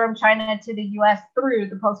things from China to the US through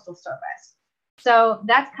the Postal Service. So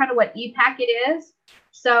that's kind of what e-packet is.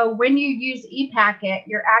 So when you use e-packet,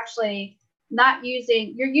 you're actually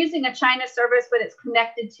you're using a China service, but it's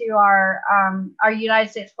connected to our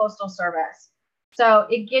United States Postal Service. So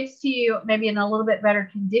it gets to you maybe in a little bit better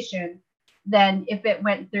condition than if it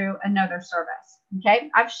went through another service.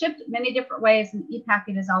 Okay. I've shipped many different ways, and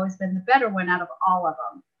e-packet has always been the better one out of all of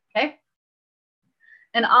them. Okay.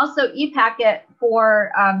 And also e-packet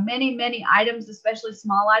for many, many items, especially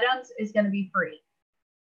small items, is going to be free.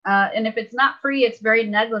 And if it's not free, it's very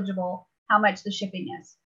negligible how much the shipping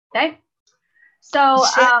is. Okay. So,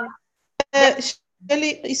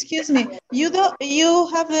 Shelly, excuse me, you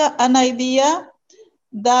have an idea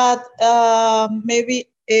that maybe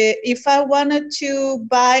if I wanted to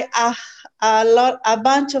buy a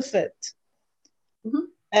bunch of it,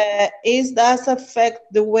 is that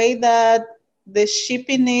affect the way that the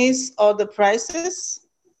shipping is or the prices?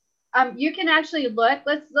 You can actually look.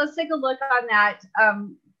 Let's take a look on that.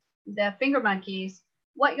 The finger monkeys.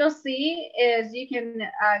 What you'll see is you can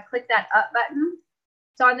click that up button.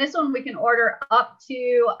 So on this one, we can order up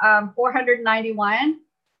to 491.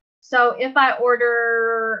 So if I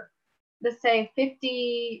order, let's say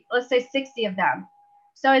 60 of them.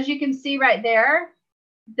 So as you can see right there,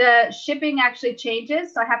 the shipping actually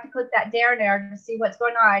changes. So I have to click that down there to see what's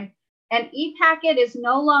going on. And e-packet is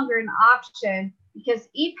no longer an option because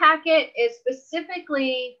e-packet is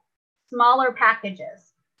specifically smaller packages.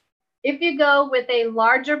 If you go with a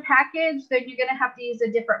larger package, then you're going to have to use a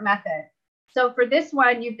different method. So for this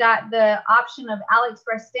one, you've got the option of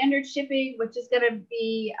AliExpress standard shipping, which is going to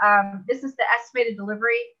be, this is the estimated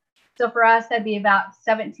delivery. So for us, that'd be about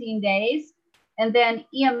 17 days. And then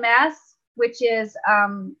EMS, which is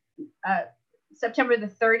September the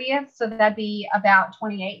 30th. So that'd be about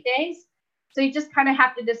 28 days. So you just kind of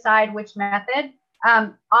have to decide which method.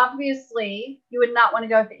 Obviously, you would not want to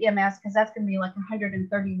go with the EMS because that's going to be like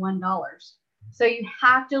 $131. So you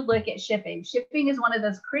have to look at shipping. Shipping is one of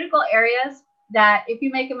those critical areas that if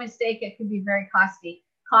you make a mistake, it could be very costly.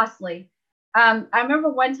 I remember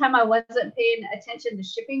one time I wasn't paying attention to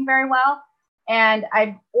shipping very well, and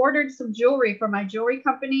I ordered some jewelry for my jewelry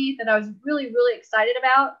company that I was really, really excited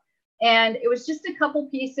about. And it was just a couple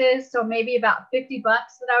pieces, so maybe about $50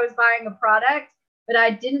 that I was buying a product, but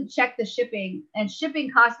I didn't check the shipping, and shipping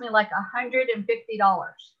cost me like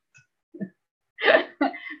 $150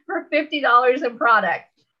 for $50 in product.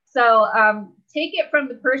 So take it from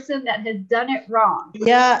the person that has done it wrong.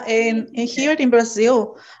 Yeah, and here in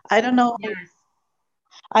Brazil, I don't know. Yes.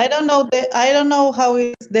 I don't know how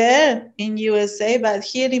it's there in USA, but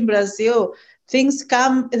here in Brazil, things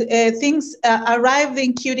arrive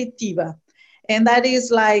in Curitiba, and that is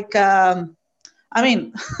like,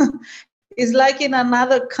 it's like in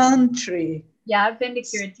another country. Yeah, I've been to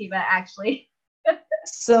Curitiba actually.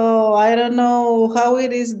 So I don't know how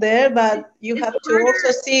it is there, but you have to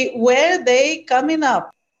also see where they coming up.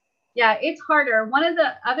 Yeah, it's harder. One of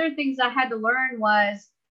the other things I had to learn was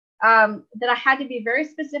that I had to be very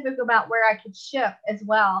specific about where I could ship as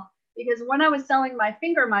well. Because when I was selling my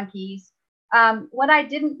finger monkeys, What I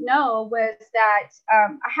didn't know was that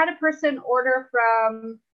I had a person order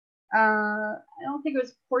from, I don't think it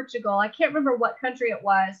was Portugal. I can't remember what country it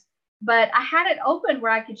was, but I had it open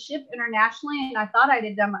where I could ship internationally, and I thought I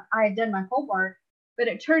had done my homework. But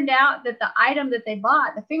it turned out that the item that they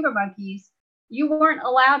bought, the finger monkeys, you weren't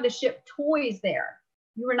allowed to ship toys there.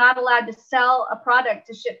 You were not allowed to sell a product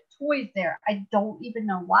to ship toys there. I don't even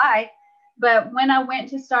know why. But when I went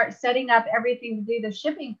to start setting up everything to do the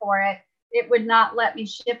shipping for it, it would not let me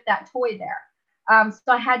ship that toy there.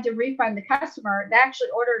 So I had to refund the customer. They actually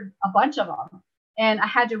ordered a bunch of them, and I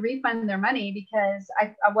had to refund their money because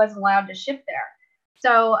I wasn't allowed to ship there.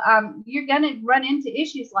 So you're going to run into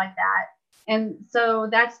issues like that. And so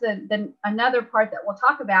that's the another part that we'll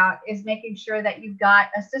talk about is making sure that you've got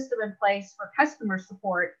a system in place for customer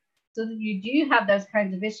support so that you do have those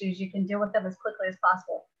kinds of issues, you can deal with them as quickly as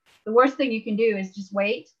possible. The worst thing you can do is just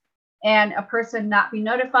wait and a person not be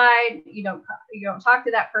notified. You don't talk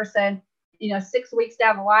to that person, 6 weeks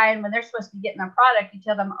down the line when they're supposed to be getting a product. You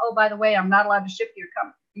tell them, oh, by the way, I'm not allowed to ship to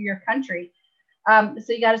your country. So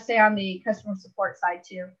you got to stay on the customer support side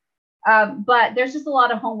too. But there's just a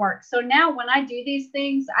lot of homework. So now when I do these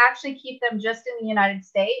things, I actually keep them just in the United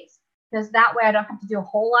States, because that way I don't have to do a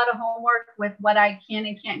whole lot of homework with what I can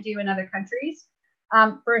and can't do in other countries.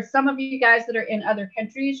 For some of you guys that are in other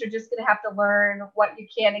countries, you're just going to have to learn what you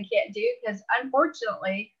can and can't do, because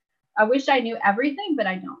unfortunately, I wish I knew everything, but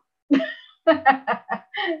I don't.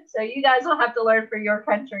 So you guys will have to learn for your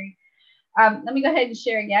country. Let me go ahead and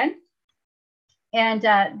share again. And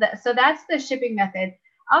so that's the shipping method.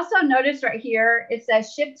 Also notice right here, it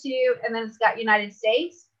says ship to, and then it's got United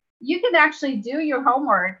States. You can actually do your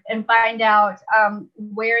homework and find out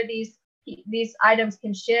where these items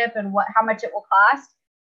can ship and how much it will cost.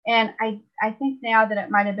 And I think now that it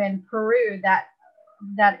might have been Peru that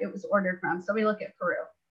it was ordered from. So we look at Peru.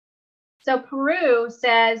 So Peru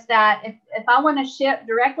says that if I want to ship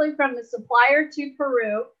directly from the supplier to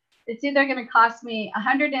Peru, it's either going to cost me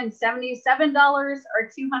 $177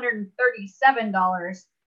 or $237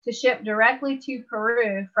 to ship directly to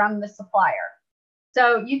Peru from the supplier.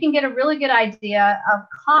 So you can get a really good idea of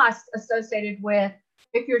cost associated with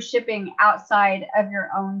if you're shipping outside of your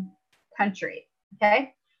own country.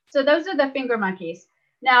 Okay, so those are the finger monkeys.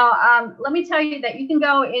 Now, let me tell you that you can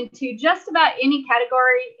go into just about any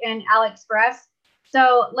category in AliExpress.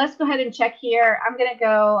 So let's go ahead and check here. I'm going to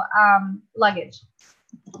go luggage.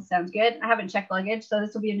 Sounds good. I haven't checked luggage, so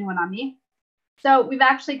this will be a new one on me. So we've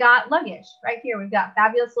actually got luggage right here. We've got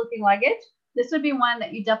fabulous looking luggage. This would be one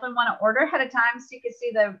that you definitely want to order ahead of time so you can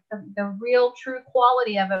see the real true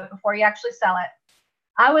quality of it before you actually sell it.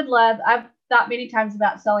 I've thought many times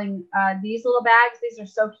about selling these little bags. These are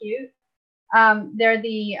so cute. They're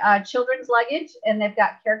the children's luggage, and they've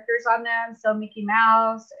got characters on them. So Mickey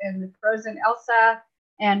Mouse and the Frozen Elsa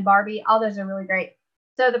and Barbie, all those are really great.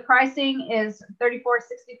 So the pricing is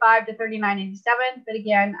 $34.65 to $39.87. But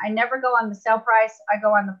again, I never go on the sale price. I go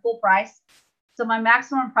on the full price. So my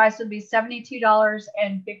maximum price would be $72.50.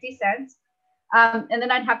 And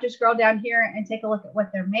then I'd have to scroll down here and take a look at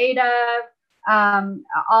what they're made of,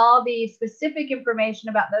 all the specific information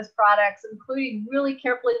about those products, including really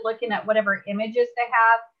carefully looking at whatever images they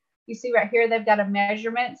have. You see right here, they've got a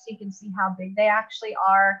measurement so you can see how big they actually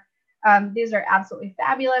are. These are absolutely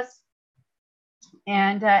fabulous.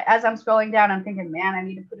 And as I'm scrolling down, I'm thinking, man, I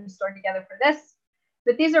need to put a store together for this.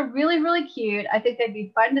 But these are really, really cute. I think they'd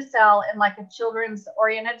be fun to sell in like a children's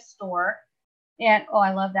oriented store. And oh,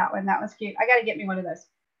 I love that one. That was cute. I got to get me one of those.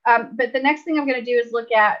 But the next thing I'm going to do is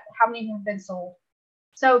look at how many have been sold.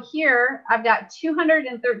 So here I've got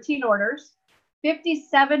 213 orders,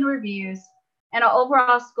 57 reviews, and an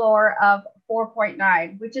overall score of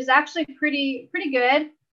 4.9, which is actually pretty good.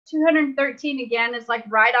 213 again is like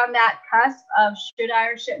right on that cusp of should I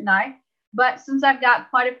or shouldn't I? But since I've got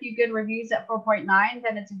quite a few good reviews at 4.9,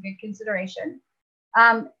 then it's a good consideration.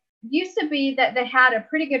 Used to be that they had a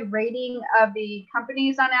pretty good rating of the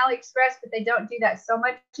companies on AliExpress, but they don't do that so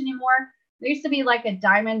much anymore. There used to be like a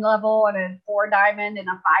diamond level and a 4 diamond and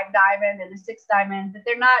a 5 diamond and a 6 diamond, but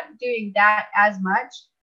they're not doing that as much.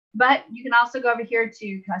 But you can also go over here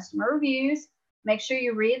to customer reviews. Make sure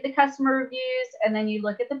you read the customer reviews and then you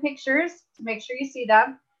look at the pictures to make sure you see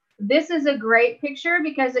them. This is a great picture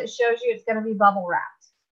because it shows you it's going to be bubble wrapped,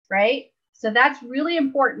 right? So that's really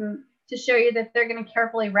important to show you that they're going to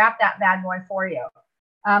carefully wrap that bad boy for you.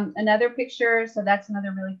 Another picture, so that's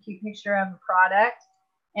another really cute picture of a product,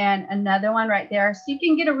 and another one right there. So you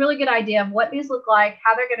can get a really good idea of what these look like,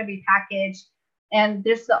 how they're going to be packaged, and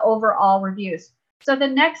just the overall reviews. So the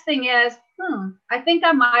next thing is, I think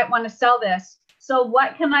I might want to sell this. So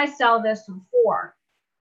what can I sell this for?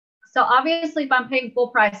 So obviously, if I'm paying full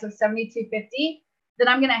price of $72.50, then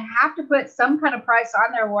I'm going to have to put some kind of price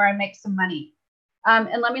on there where I make some money.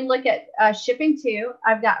 And let me look at shipping too.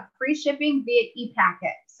 I've got free shipping via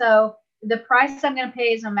e-packet. So the price I'm going to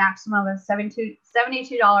pay is a maximum of $72.50.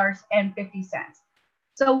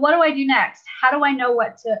 So what do I do next? How do I know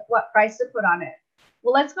what price to put on it?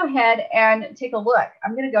 Well, let's go ahead and take a look.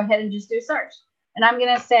 I'm going to go ahead and just do a search. And I'm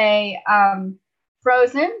going to say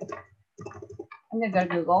frozen. I'm going to go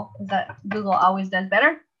to Google because that Google always does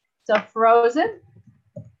better. So frozen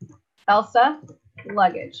Elsa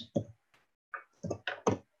luggage.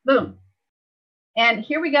 Boom. And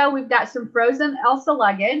here we go. We've got some frozen Elsa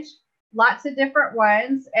luggage, lots of different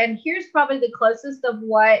ones. And here's probably the closest of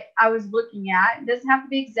what I was looking at. It doesn't have to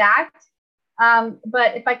be exact.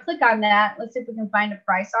 But if I click on that, let's see if we can find a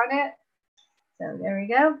price on it. So there we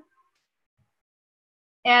go.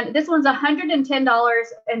 And this one's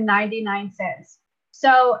 $110.99.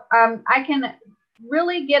 So I can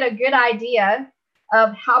really get a good idea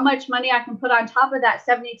of how much money I can put on top of that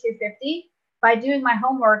 $72.50 by doing my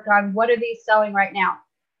homework on what are these selling right now.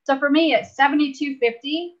 So for me, at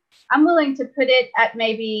 $72.50, I'm willing to put it at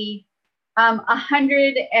maybe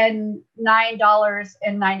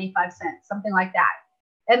 $109.95, something like that.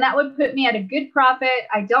 And that would put me at a good profit.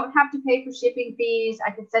 I don't have to pay for shipping fees.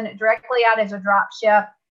 I could send it directly out as a drop ship,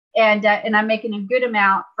 and I'm making a good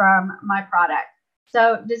amount from my product.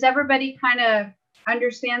 So does everybody kind of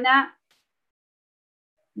understand that?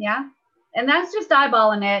 Yeah. And that's just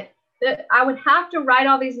eyeballing it. I would have to write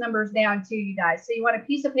all these numbers down to you guys. So you want a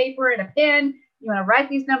piece of paper and a pen. You want to write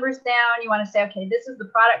these numbers down. You want to say, okay, this is the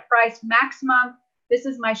product price maximum. This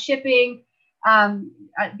is my shipping.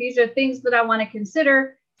 These are things that I want to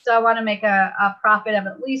consider. So I want to make a profit of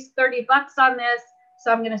at least 30 bucks on this.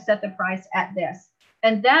 So I'm going to set the price at this.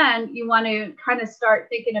 And then you want to kind of start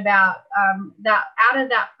thinking about that out of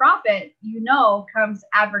that profit, comes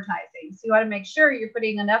advertising. So you want to make sure you're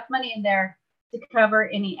putting enough money in there to cover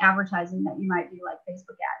any advertising that you might do, like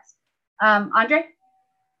Facebook ads. Andre?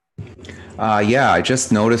 Yeah, I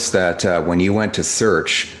just noticed that when you went to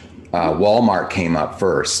search, Walmart came up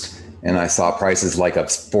first, and I saw prices like up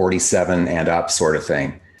 47 and up sort of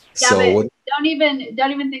thing. Yeah, so but don't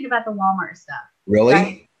even think about the Walmart stuff. Really?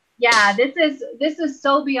 Right? Yeah, this is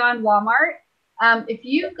so beyond Walmart. If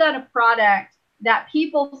you've got a product that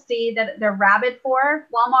people see that they're rabid for,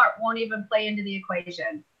 Walmart won't even play into the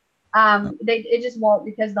equation. It just won't,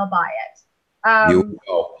 because they'll buy it. You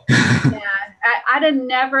know. Yeah, I'd have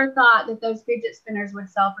never thought that those fidget spinners would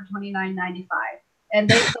sell for $29.95, and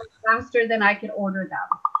they sell faster than I could order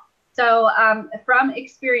them. So from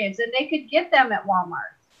experience, and they could get them at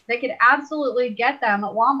Walmart. They could absolutely get them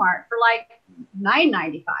at Walmart for like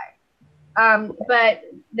 $9.95. But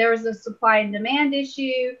there was a supply and demand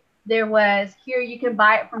issue. There was, here, you can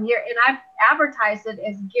buy it from here. And I've advertised it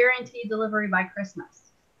as guaranteed delivery by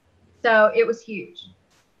Christmas. So it was huge,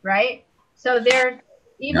 right? So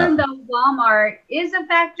even though Walmart is a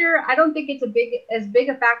factor, I don't think it's as big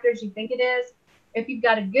a factor as you think it is. If you've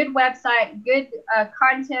got a good website, good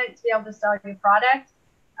content to be able to sell your product,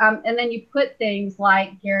 and then you put things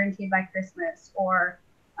like guaranteed by Christmas, or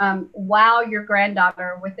wow your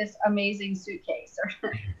granddaughter with this amazing suitcase, or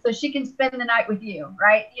so she can spend the night with you,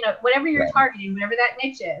 right? Whatever you're targeting, whatever that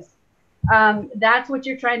niche is, that's what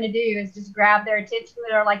you're trying to do, is just grab their attention.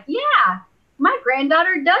 They're like, yeah, my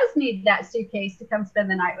granddaughter does need that suitcase to come spend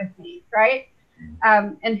the night with me, right?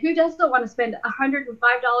 And who doesn't want to spend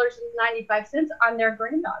 $105.95 on their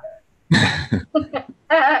granddaughter?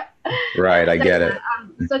 Right, I get it.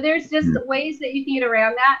 So there's just ways that you can get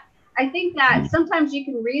around that. I think that sometimes you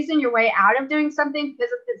can reason your way out of doing something because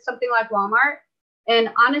it's something like Walmart.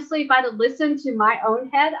 And honestly, if I'd have listened to my own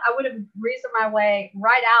head, I would have reasoned my way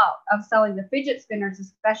right out of selling the fidget spinners,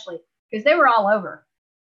 especially because they were all over.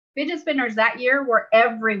 Fidget spinners that year were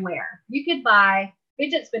everywhere. You could buy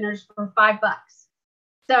fidget spinners for $5.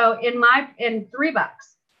 So in $3.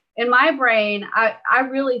 In my brain, I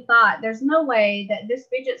really thought there's no way that this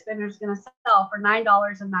fidget spinner is going to sell for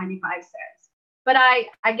 $9.95. But I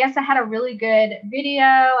guess I had a really good video.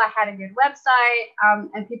 I had a good website,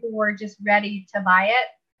 and people were just ready to buy it.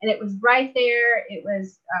 And it was right there. It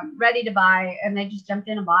was ready to buy, and they just jumped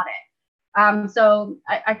in and bought it. So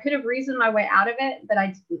I could have reasoned my way out of it, but I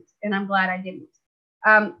didn't, and I'm glad I didn't.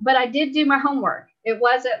 But I did do my homework. It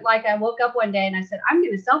wasn't like I woke up one day and I said, I'm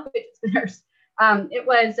going to sell fidget spinners. It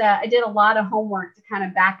was, I did a lot of homework to kind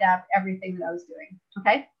of back up everything that I was doing.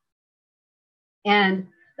 Okay. And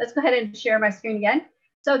let's go ahead and share my screen again.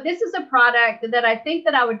 So this is a product that I think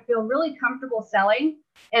that I would feel really comfortable selling.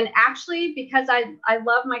 And actually, because I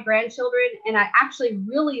love my grandchildren and I actually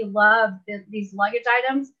really love these luggage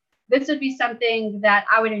items, this would be something that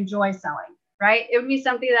I would enjoy selling, right? It would be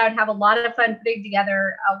something that I would have a lot of fun putting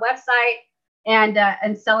together a website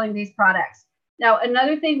and selling these products. Now,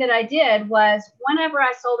 another thing that I did was whenever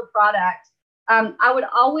I sold a product, I would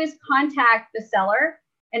always contact the seller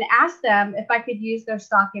and ask them if I could use their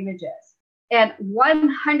stock images. And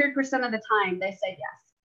 100% of the time they said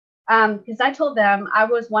yes. Because I told them I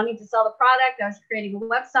was wanting to sell the product, I was creating a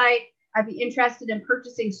website, I'd be interested in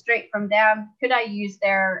purchasing straight from them. Could I use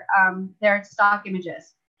their stock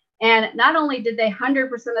images? And not only did they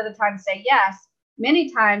 100% of the time say yes,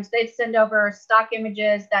 many times they'd send over stock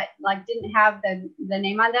images that like didn't have the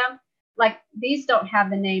name on them. Like these don't have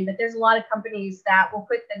the name, but there's a lot of companies that will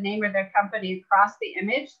put the name of their company across the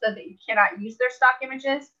image so that you cannot use their stock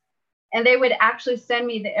images. And they would actually send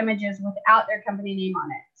me the images without their company name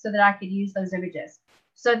on it so that I could use those images.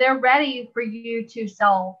 So they're ready for you to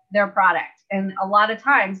sell their product. And a lot of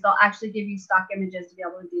times they'll actually give you stock images to be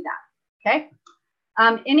able to do that. Okay.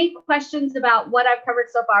 Any questions about what I've covered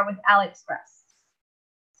so far with AliExpress?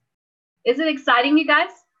 Is it exciting, you guys?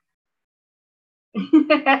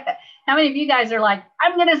 How many of you guys are like,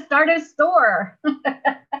 I'm going to start a store?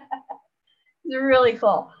 It's really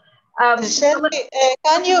cool. Shelby,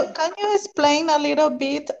 can you explain a little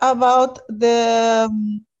bit about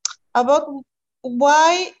about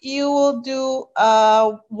why you will do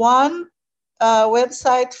one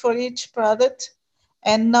website for each product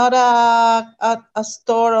and not a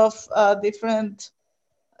store of different,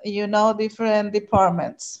 different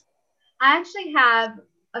departments? I actually have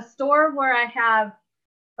a store where I have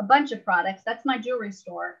a bunch of products. That's my jewelry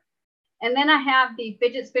store. And then I have the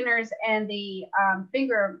fidget spinners and the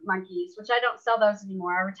finger monkeys, which I don't sell those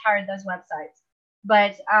anymore. I retired those websites.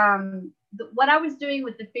 But what I was doing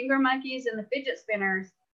with the finger monkeys and the fidget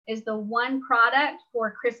spinners is the one product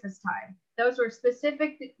for Christmas time. Those were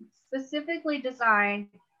specifically designed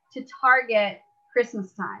to target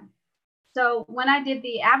Christmas time. So when I did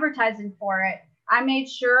the advertising for it, I made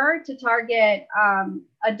sure to target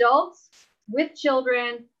adults with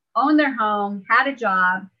children, own their home, had a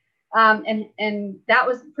job, and that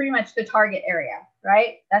was pretty much the target area,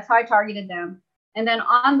 right? That's how I targeted them. And then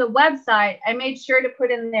on the website, I made sure to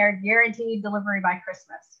put in there guaranteed delivery by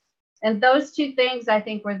Christmas. And those two things, I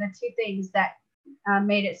think, were the two things that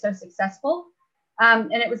made it so successful.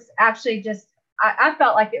 And it was actually just, I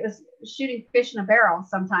felt like it was shooting fish in a barrel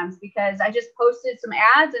sometimes because I just posted some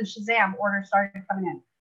ads and Shazam, orders started coming in.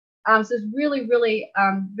 So it's really, really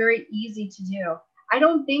very easy to do. I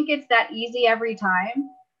don't think it's that easy every time.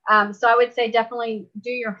 So I would say definitely do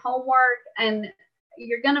your homework, and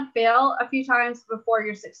you're going to fail a few times before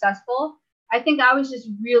you're successful. I think I was just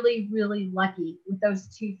really, really lucky with those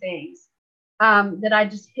two things, that I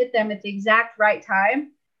just hit them at the exact right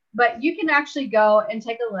time. But you can actually go and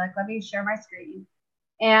take a look. Let me share my screen.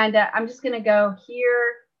 And I'm just going to go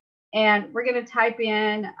here, and we're going to type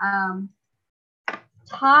in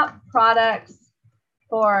top products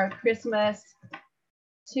for Christmas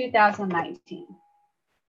 2019.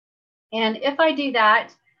 And if I do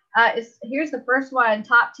that, here's the first one,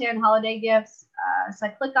 top 10 holiday gifts. So I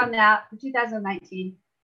click on that for 2019.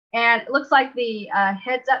 And it looks like the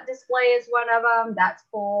heads up display is one of them. That's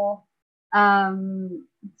cool.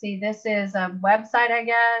 Let's see, this is a website, I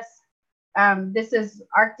guess. This is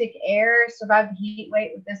Arctic Air, survive the heat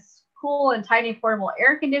wait with this cool and tiny portable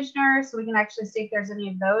air conditioner. So we can actually see if there's any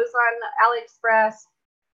of those on AliExpress.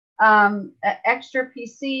 Extra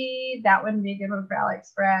PC, that wouldn't be a good one for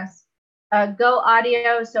AliExpress. Go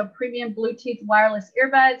Audio, so premium Bluetooth wireless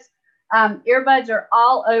earbuds. Earbuds are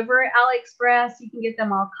all over AliExpress. You can get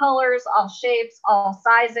them all colors, all shapes, all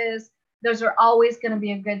sizes. Those are always going to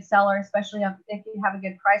be a good seller, especially if you have a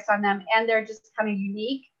good price on them. And they're just kind of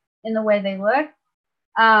unique in the way they look.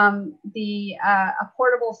 A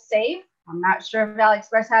portable safe. I'm not sure if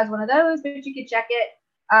AliExpress has one of those, but you can check it.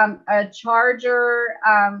 A charger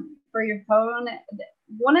for your phone.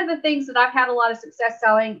 One of the things that I've had a lot of success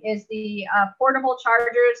selling is the portable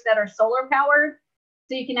chargers that are solar powered.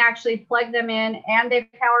 So you can actually plug them in and they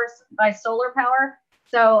power by solar power.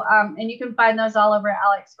 So, and you can find those all over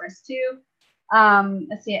AliExpress too.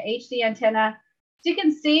 Let's see, an HD antenna. So you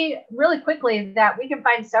can see really quickly that we can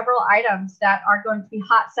find several items that are going to be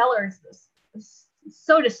hot sellers,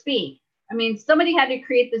 so to speak. I mean, somebody had to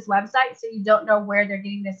create this website, so you don't know where they're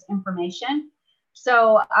getting this information.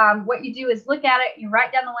 So what you do is look at it, you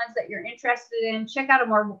write down the ones that you're interested in, check out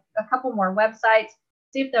a couple more websites,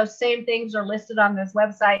 see if those same things are listed on those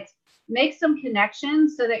websites, make some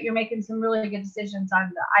connections so that you're making some really good decisions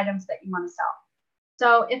on the items that you want to sell.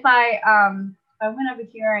 So if I went over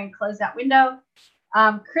here and close that window,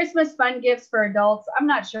 Christmas fun gifts for adults. I'm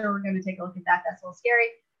not sure we're going to take a look at that. That's a little scary.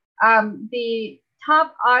 The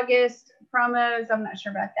top August promos, I'm not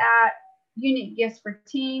sure about that. Unique gifts for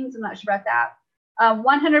teens, I'm not sure about that.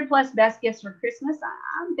 100 plus best gifts for Christmas.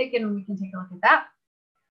 I'm thinking we can take a look at that.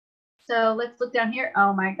 So let's look down here.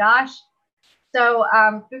 Oh my gosh. So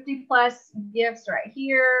 50 plus gifts right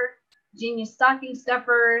here. Genius stocking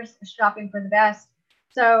stuffers, shopping for the best.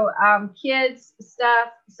 So kids stuff.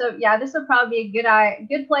 So yeah, this would probably be a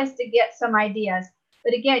good place to get some ideas.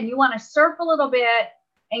 But again, you want to surf a little bit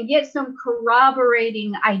and get some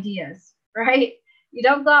corroborating ideas, right? You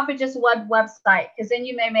don't go off at just one website, because then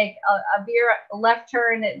you may make a veer left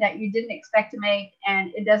turn that you didn't expect to make,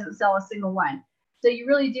 and it doesn't sell a single one. So you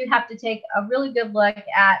really do have to take a really good look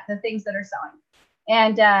at the things that are selling.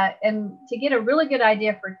 And to get a really good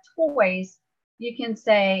idea for toys, you can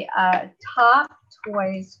say top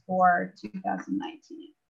toys for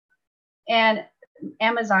 2019. And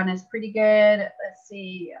Amazon is pretty good. Let's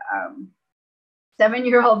see,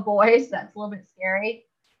 7-year-old boys, that's a little bit scary.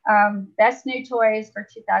 Best new toys for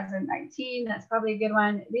 2019, that's probably a good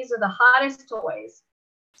one. These are the hottest toys.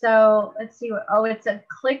 So let's see what, oh, it's a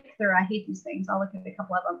click through. I hate these things. I'll look at a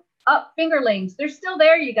couple of them. Oh, fingerlings. They're still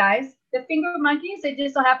there, you guys. The finger monkeys, it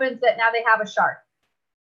just so happens that now they have a shark.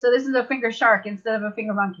 So this is a finger shark instead of a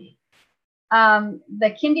finger monkey.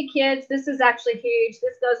 The Kindy Kids, this is actually huge.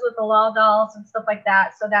 This goes with the Lol dolls and stuff like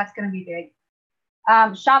that. So that's going to be big.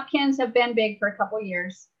 Shopkins have been big for a couple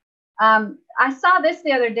years. I saw this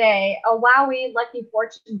the other day, a Wowie Lucky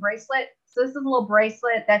Fortune bracelet. So this is a little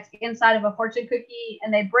bracelet that's inside of a fortune cookie,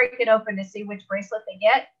 and they break it open to see which bracelet they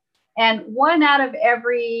get. And 1 out of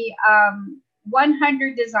every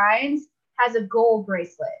 100 designs has a gold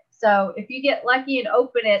bracelet. So if you get lucky and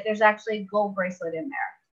open it, there's actually a gold bracelet in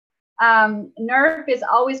there. Nerf is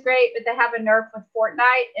always great, but they have a Nerf with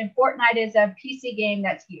Fortnite, and Fortnite is a PC game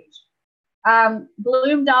that's huge.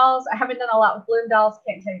 Bloom dolls, I haven't done a lot with Bloom dolls,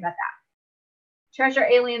 can't tell you about that. Treasure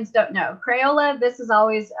Aliens, don't know. Crayola, this is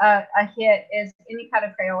always a hit, is any kind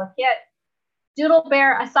of Crayola kit. Doodle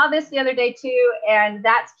Bear, I saw this the other day too, and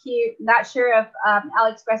that's cute. Not sure if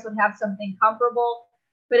AliExpress would have something comparable,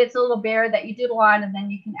 but it's a little bear that you doodle on, and then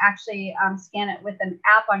you can actually scan it with an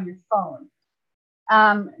app on your phone.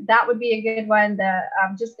 That would be a good one.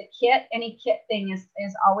 Just the kit, any kit thing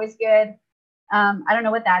is always good. I don't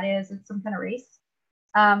know what that is. It's some kind of race.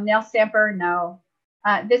 Nail stamper, no.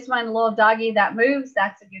 This one, little doggy that moves,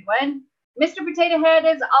 that's a good one. Mr. Potato Head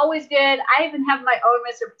is always good. I even have my own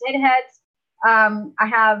Mr. Potato Heads. I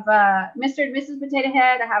have Mr. and Mrs. Potato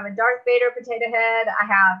Head. I have a Darth Vader Potato Head. I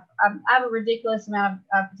have a ridiculous amount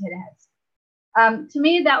of potato heads. To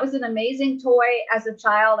me, that was an amazing toy as a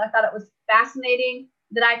child. I thought it was fascinating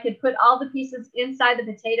that I could put all the pieces inside the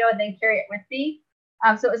potato and then carry it with me.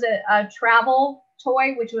 So it was a travel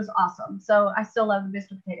toy, which was awesome. So I still love the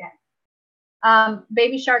Mr. Potato Head.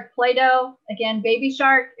 Baby Shark Play-Doh. Again, Baby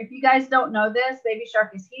Shark. If you guys don't know this, Baby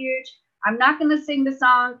Shark is huge. I'm not going to sing the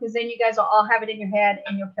song because then you guys will all have it in your head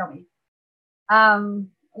and you'll kill me.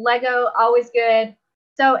 Lego, always good.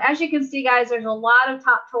 So as you can see, guys, there's a lot of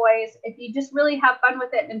top toys. If you just really have fun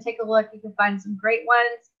with it and take a look, you can find some great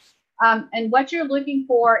ones. And what you're looking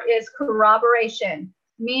for is corroboration,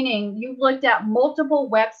 meaning you've looked at multiple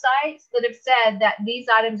websites that have said that these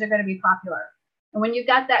items are going to be popular. And when you've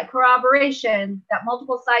got that corroboration, that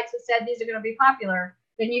multiple sites have said these are going to be popular,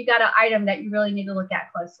 then you've got an item that you really need to look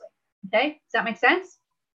at closely. Okay, does that make sense?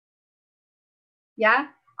 Yeah,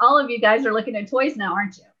 all of you guys are looking at toys now,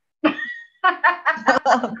 aren't you?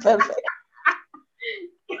 Perfect.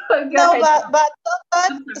 Go no, ahead. but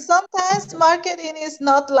sometimes marketing is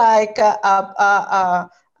not like a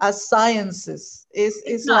sciences.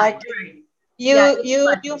 It's not, like right.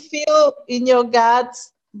 you feel in your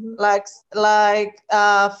guts. Like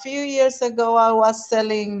a few years ago, I was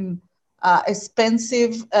selling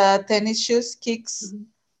expensive tennis shoes, kicks.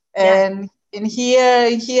 And in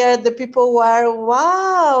here the people were,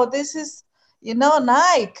 wow, this is,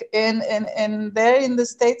 Nike. And there in the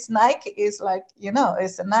States, Nike is like,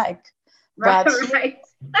 it's a Nike. Right, But here, right.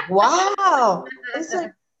 wow, it's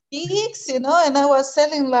like gigs, and I was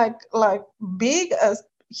selling like big,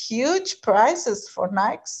 huge prices for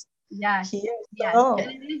Nikes. Yes, Here. yes. So,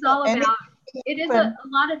 and it is all about, it is a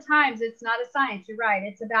lot of times, it's not a science, you're right.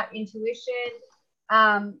 It's about intuition.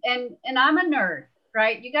 And I'm a nerd.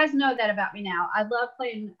 Right? You guys know that about me now. I love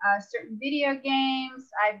playing certain video games.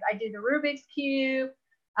 I do the Rubik's Cube.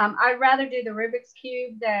 I'd rather do the Rubik's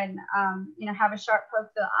Cube than, have a sharp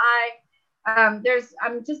poke to the eye.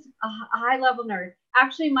 I'm just a high level nerd.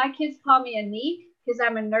 Actually, my kids call me a neek because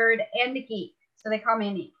I'm a nerd and a geek. So they call me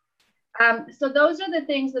a neek. So those are the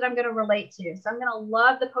things that I'm going to relate to. So I'm going to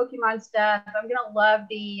love the Pokemon stuff. I'm going to love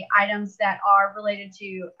the items that are related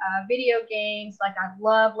to video games. Like I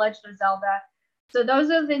love Legend of Zelda. So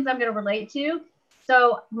those are the things I'm going to relate to.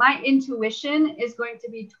 So my intuition is going to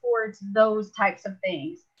be towards those types of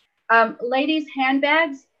things. Ladies'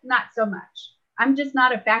 handbags, not so much. I'm just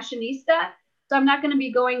not a fashionista. So I'm not going to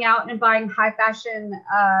be going out and buying high fashion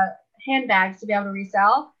handbags to be able to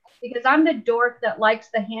resell, because I'm the dork that likes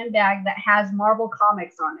the handbag that has Marvel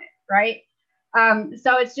Comics on it, right?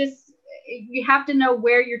 So it's just, you have to know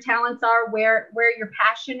where your talents are, where your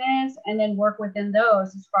passion is, and then work within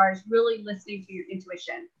those as far as really listening to your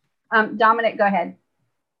intuition. Dominic, go ahead.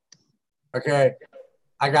 Okay,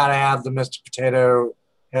 I gotta have the Mr. Potato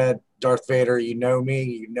Head Darth Vader. You know me,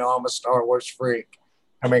 you know I'm a Star Wars freak.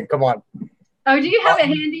 I mean, come on. Oh, do you have it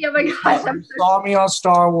handy? Oh my gosh. You saw me on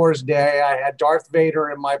Star Wars Day. I had Darth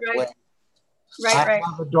Vader in my plate. I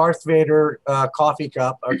have a Darth Vader coffee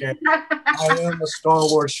cup. Okay. I am a Star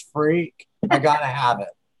Wars freak. I gotta have it.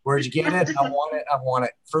 Where'd you get it? I want it. I want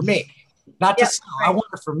it for me. Not to sell. I want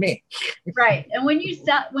it for me. Right. And when you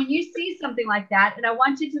see something like that, and I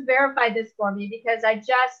want you to verify this for me, because I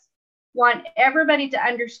just want everybody to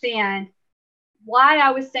understand why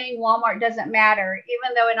I was saying Walmart doesn't matter,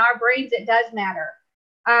 even though in our brains it does matter.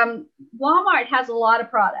 Walmart has a lot of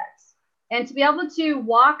products, and to be able to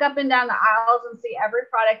walk up and down the aisles and see every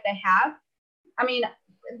product they have, I mean,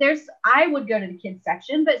 I would go to the kids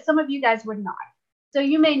section, but some of you guys would not. So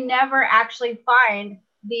you may never actually find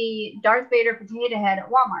the Darth Vader potato head at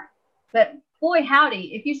Walmart. But boy,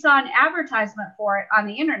 howdy, if you saw an advertisement for it on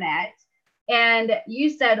the internet and you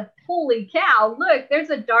said, holy cow, look,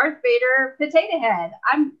 there's a Darth Vader potato head.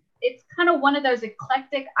 It's kind of one of those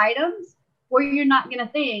eclectic items where you're not going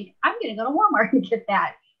to think, I'm going to go to Walmart and get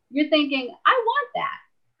that. You're thinking, I want that,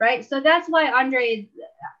 right? So that's why, Andre,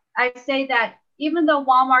 I say that even though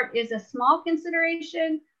Walmart is a small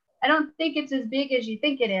consideration, I don't think it's as big as you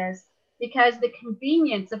think it is, because the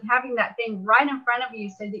convenience of having that thing right in front of you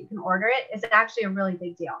so that you can order it is actually a really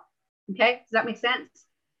big deal. Okay, does that make sense?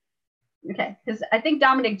 Okay, because I think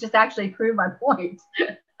Dominic just actually proved my point.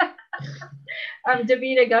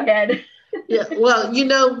 Davida, go ahead. Yeah, well, you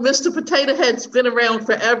know, Mr. Potato Head's been around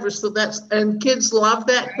forever, so and kids love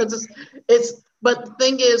that because but the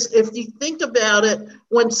thing is, if you think about it,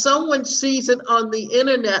 when someone sees it on the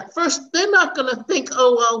internet, first, they're not going to think,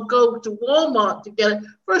 oh, I'll go to Walmart to get it.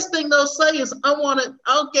 First thing they'll say is, I want it,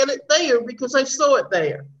 I'll get it there because I saw it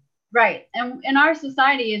there. Right. And our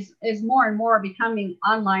society is more and more becoming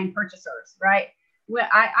online purchasers, right?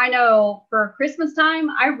 I know for Christmas time,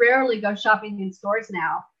 I rarely go shopping in stores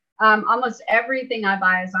now. Almost everything I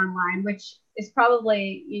buy is online, which is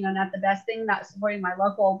probably, not the best thing, not supporting my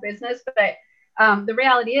local business, but the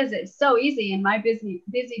reality is it's so easy in my busy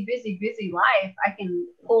life. I can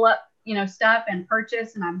pull up, stuff and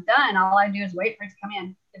purchase, and I'm done. All I do is wait for it to come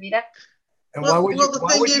in. Davida? And why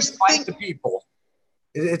would you fight the people?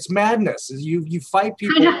 It's madness. You fight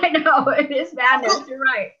people. I know, it is madness. You're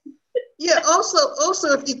right. Yeah.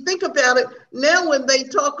 Also, if you think about it, now when they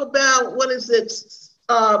talk about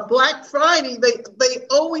Black Friday, they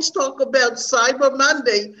always talk about Cyber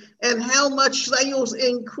Monday and how much sales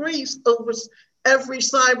increase over every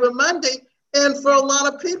Cyber Monday. And for a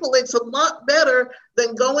lot of people, it's a lot better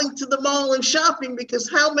than going to the mall and shopping, because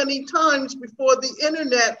how many times before the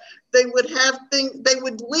internet they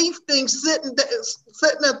would leave things sitting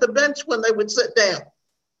at the bench when they would sit down.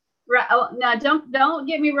 Right. Oh, now don't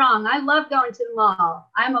get me wrong. I love going to the mall.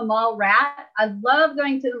 I'm a mall rat. I love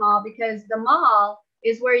going to the mall because the mall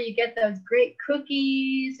is where you get those great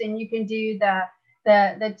cookies, and you can do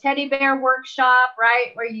the teddy bear workshop,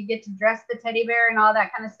 right? Where you get to dress the teddy bear and all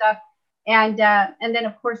that kind of stuff. And then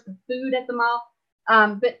of course the food at the mall.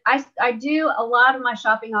 But I do a lot of my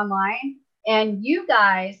shopping online, and you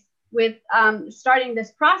guys with starting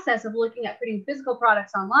this process of looking at putting physical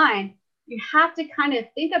products online, you have to kind of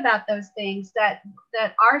think about those things that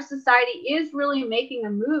our society is really making a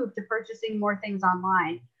move to purchasing more things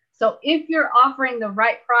online. So if you're offering the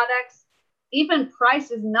right products, even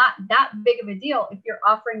price is not that big of a deal if you're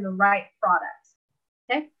offering the right products.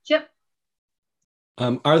 Okay, Chip?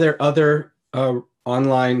 Are there other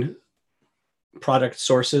online product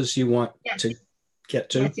sources you want to get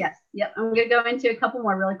to? Yes. Yep. I'm going to go into a couple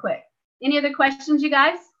more really quick. Any other questions, you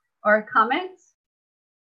guys, or comments?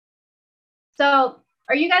 So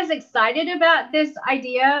are you guys excited about this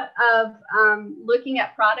idea of looking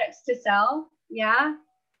at products to sell? Yeah.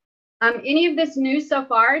 Any of this news so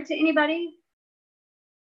far to anybody?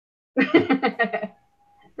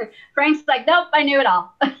 Frank's like, nope, I knew it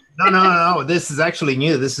all. No. This is actually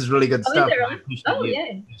new. This is really good stuff. Really? I appreciate you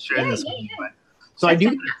yeah. sharing this with me. So I do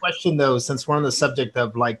have a question though, since we're on the subject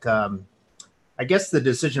of like, I guess the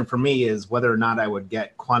decision for me is whether or not I would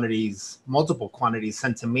get quantities, multiple quantities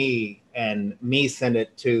sent to me and me send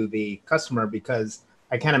it to the customer, because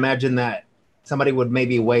I can't imagine that somebody would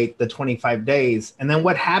maybe wait the 25 days. And then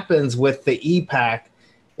what happens with the e-pack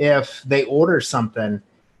if they order something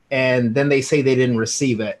and then they say they didn't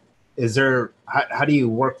receive it? Is there, how do you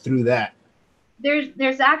work through that?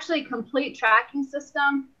 There's actually a complete tracking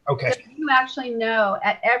system. Okay. So you actually know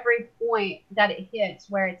at every point that it hits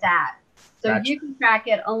where it's at. So gotcha. You can track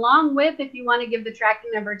it along with, if you want to give the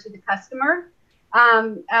tracking number to the customer.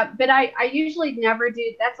 But I usually never do.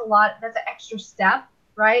 That's an extra step,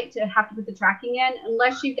 right? To have to put the tracking in,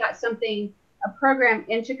 unless you've got a program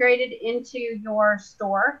integrated into your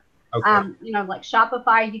store. Okay. Like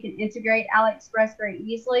Shopify, you can integrate AliExpress very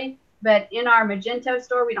easily. But in our Magento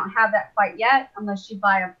store, we don't have that quite yet, unless you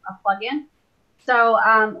buy a plugin. So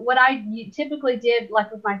what I typically did,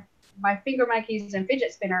 like with my finger monkeys and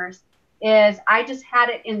fidget spinners, is I just had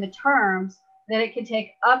it in the terms that it could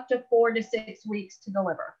take up to 4 to 6 weeks to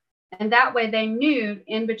deliver. And that way they knew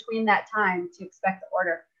in between that time to expect the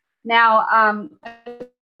order. Now,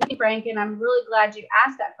 Frank, and I'm really glad you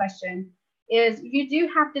asked that question, is you do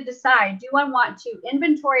have to decide, do I want to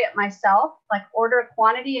inventory it myself, like order a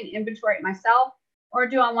quantity and inventory it myself, or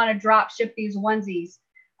do I want to drop ship these onesies?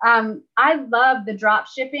 I love the drop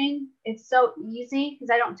shipping. It's so easy because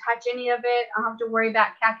I don't touch any of it. I don't have to worry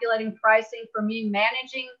about calculating pricing. For me,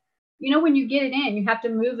 managing, when you get it in, you have to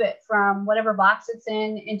move it from whatever box it's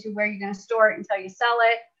in into where you're going to store it until you sell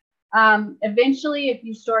it. Eventually, if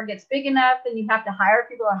your store gets big enough, then you have to hire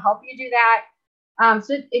people to help you do that.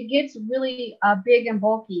 So it gets really big and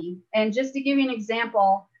bulky. And just to give you an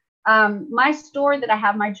example, my store that I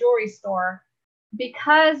have, my jewelry store,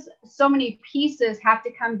 because so many pieces have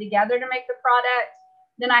to come together to make the product,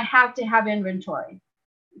 then I have to have inventory,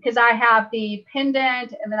 because I have the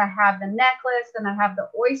pendant, and then I have the necklace, then I have the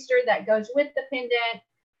oyster that goes with the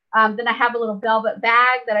pendant. Then I have a little velvet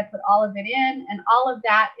bag that I put all of it in, and all of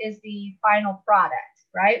that is the final product,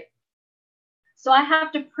 right? So I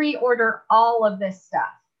have to pre-order all of this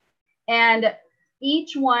stuff. And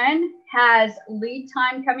each one has lead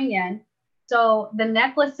time coming in. So the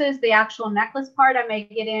necklaces, the actual necklace part, I may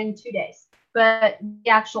get in 2 days, but the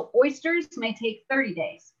actual oysters may take 30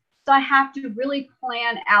 days. So I have to really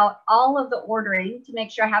plan out all of the ordering to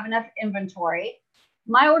make sure I have enough inventory.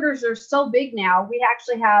 My orders are so big now, we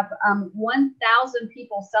actually have 1,000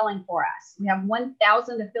 people selling for us. We have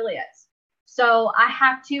 1,000 affiliates. So I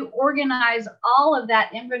have to organize all of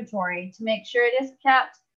that inventory to make sure it is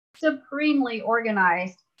kept supremely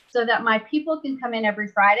organized, so that my people can come in every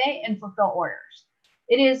Friday and fulfill orders.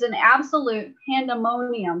 It is an absolute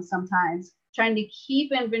pandemonium sometimes, trying to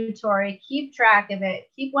keep inventory, keep track of it,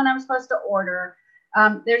 keep when I'm supposed to order.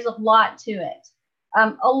 There's a lot to it.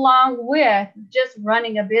 Along with just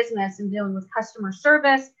running a business and dealing with customer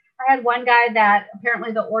service. I had one guy that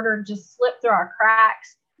apparently the order just slipped through our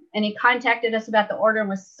cracks, and he contacted us about the order and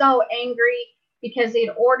was so angry because he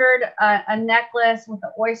had ordered a necklace with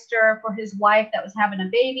an oyster for his wife that was having a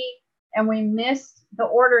baby, and we missed the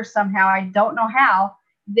order somehow. I don't know how.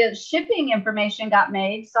 The shipping information got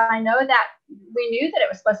made, so I know that we knew that it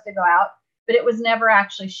was supposed to go out, but it was never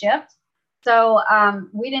actually shipped. So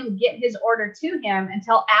we didn't get his order to him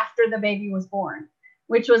until after the baby was born,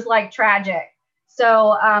 which was like tragic.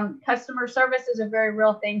 So customer service is a very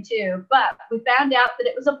real thing too. But we found out that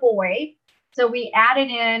it was a boy. So we added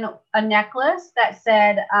in a necklace that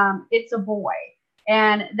said, it's a boy.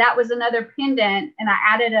 And that was another pendant. And I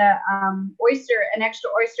added an extra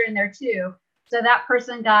oyster in there too. So that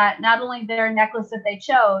person got not only their necklace that they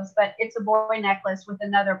chose, but it's a boy necklace with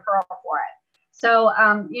another pearl for it. So,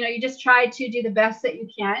 you just try to do the best that you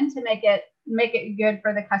can to make it good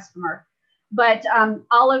for the customer. But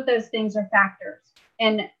all of those things are factors.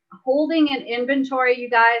 And holding an inventory, you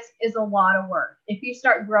guys, is a lot of work. If you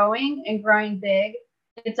start growing and growing big,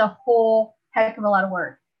 it's a whole heck of a lot of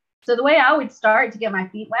work. So the way I would start to get my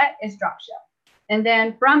feet wet is drop ship. And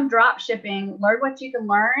then from drop shipping, learn what you can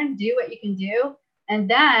learn, do what you can do. And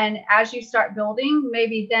then as you start building,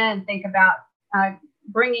 maybe then think about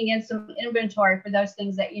bringing in some inventory for those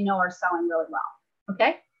things that you know are selling really well. Okay?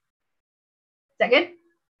 Is that good?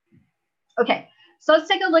 Okay. So let's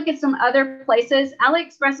take a look at some other places.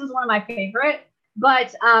 AliExpress is one of my favorite,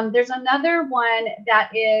 but there's another one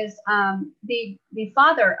that is the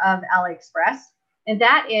father of AliExpress, and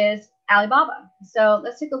that is Alibaba. So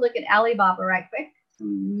let's take a look at Alibaba right quick.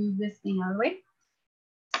 Move this thing out of the way.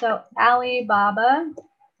 So Alibaba.com.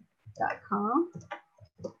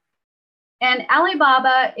 And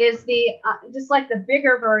Alibaba is the just like the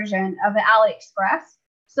bigger version of the AliExpress.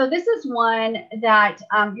 So this is one that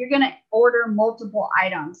you're going to order multiple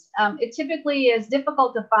items. It typically is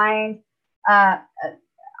difficult to find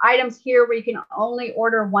items here where you can only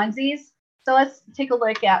order onesies. So let's take a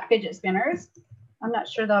look at fidget spinners. I'm not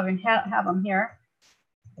sure they'll even have them here.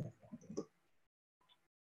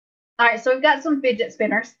 All right, so we've got some fidget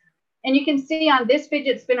spinners. And you can see on this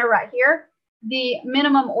fidget spinner right here, the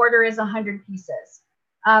minimum order is 100 pieces.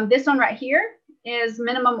 This one right here is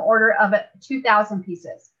minimum order of 2,000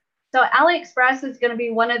 pieces. So AliExpress is going to be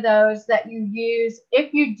one of those that you use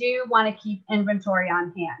if you do want to keep inventory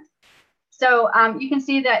on hand. So you can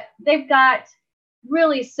see that they've got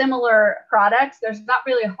really similar products. There's not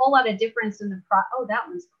really a whole lot of difference in the oh, that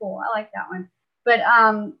one's cool. I like that one. But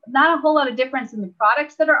not a whole lot of difference in the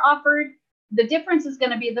products that are offered. The difference is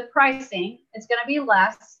going to be the pricing. It's going to be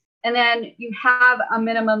less. And then you have a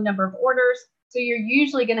minimum number of orders. So you're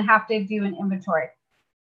usually going to have to do an inventory.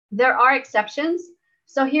 There are exceptions.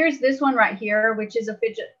 So here's this one right here, which is a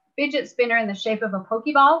fidget spinner in the shape of a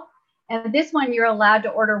Pokeball. And this one, you're allowed to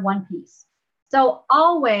order one piece. So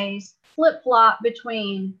always flip-flop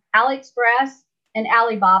between AliExpress and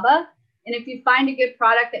Alibaba. And if you find a good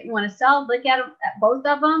product that you want to sell, look at both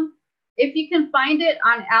of them. If you can find it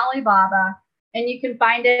on Alibaba and you can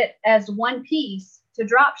find it as one piece to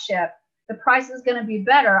drop ship, the price is going to be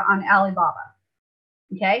better on Alibaba.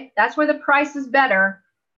 Okay, that's where the price is better.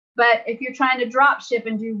 But if you're trying to drop ship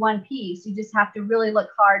and do one piece, you just have to really look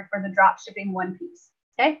hard for the drop shipping one piece.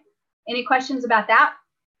 Okay, any questions about that?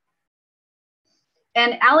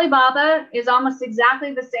 And Alibaba is almost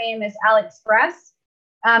exactly the same as AliExpress.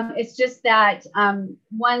 It's just that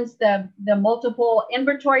one's the multiple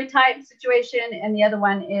inventory type situation and the other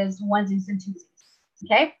one is onesies and twosies,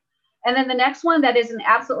 okay? And then the next one that is an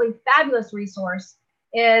absolutely fabulous resource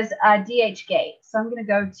is DHgate. So I'm gonna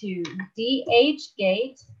go to dhgate.com.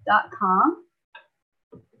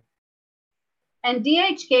 And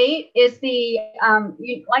DHgate is the,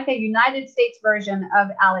 like a United States version of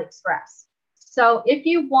AliExpress. So if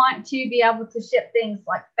you want to be able to ship things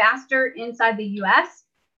like faster inside the US,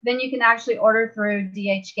 then you can actually order through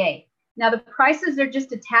DHgate. Now the prices are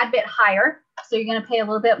just a tad bit higher, so you're going to pay a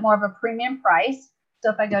little bit more of a premium price. So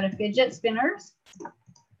if I go to fidget spinners,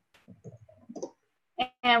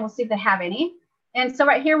 and we'll see if they have any. And so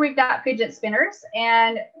right here we've got fidget spinners,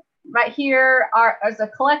 and right here is a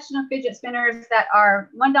collection of fidget spinners that are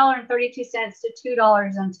 $1.32 to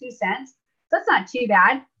 $2.02. So that's not too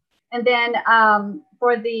bad. And then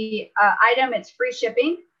for the item, it's free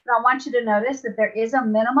shipping. But I want you to notice that there is a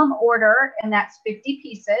minimum order, and that's 50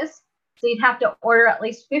 pieces. So you'd have to order at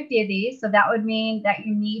least 50 of these. So that would mean that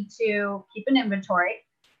you need to keep an inventory.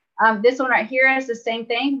 This one right here is the same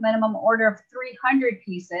thing, minimum order of 300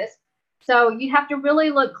 pieces. So you have to really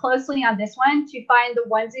look closely on this one to find the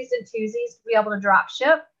onesies and twosies to be able to drop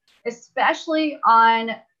ship, especially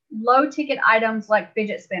on low ticket items like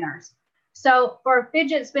fidget spinners. So for a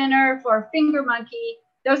fidget spinner, for a finger monkey,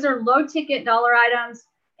 those are low ticket dollar items.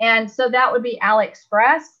 And so that would be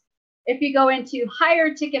AliExpress. If you go into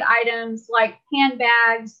higher ticket items like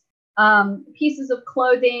handbags, pieces of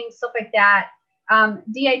clothing, stuff like that,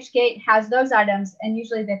 DHgate has those items, and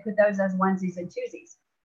usually they put those as onesies and twosies.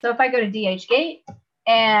 So if I go to DHgate,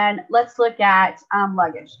 and let's look at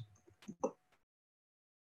luggage.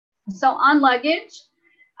 So on luggage,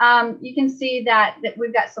 you can see that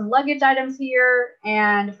we've got some luggage items here.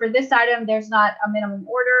 And for this item, there's not a minimum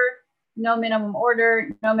order, no minimum order,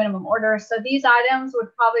 no minimum order. So these items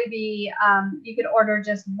would probably be, you could order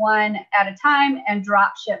just one at a time and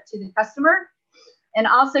drop ship to the customer. And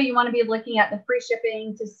also you want to be looking at the free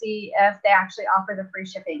shipping to see if they actually offer the free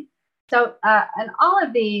shipping. So, and all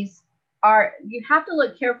of these are, you have to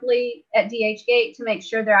look carefully at DHgate to make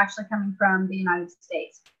sure they're actually coming from the United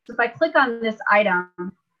States. So if I click on this item,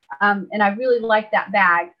 and I really like that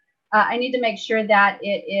bag, I need to make sure that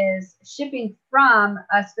it is shipping from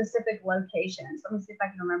a specific location. So let me see if I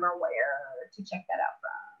can remember where to check that out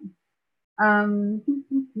from.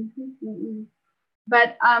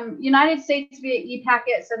 But United States via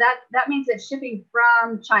e-packet, so that means it's shipping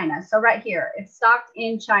from China. So right here, it's stocked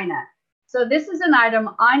in China. So this is an item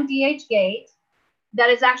on DHgate that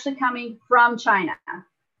is actually coming from China.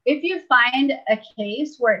 If you find a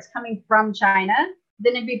case where it's coming from China,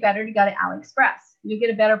 then it'd be better to go to AliExpress. You get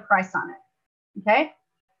a better price on it, okay?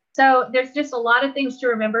 So there's just a lot of things to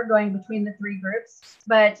remember going between the three groups,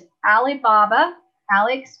 but Alibaba,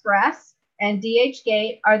 AliExpress, and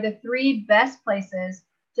DHgate are the three best places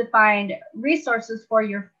to find resources for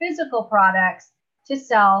your physical products to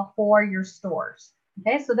sell for your stores,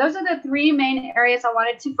 Okay, so those are the 3 main areas I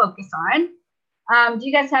wanted to focus on. Do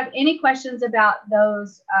you guys have any questions about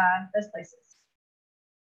those places?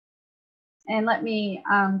 And let me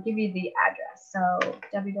give you the address. So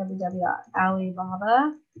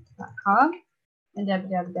www.alibaba.com and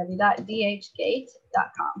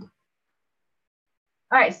www.dhgate.com.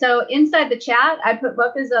 All right, so inside the chat, I put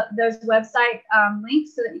both of those website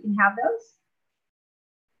links so that you can have those.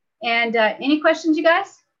 And any questions, you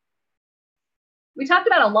guys? We talked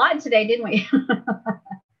about a lot today, didn't we?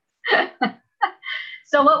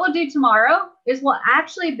 So what we'll do tomorrow is we'll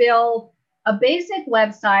actually build a basic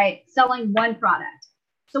website selling one product.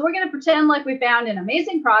 So we're going to pretend like we found an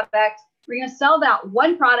amazing product. We're going to sell that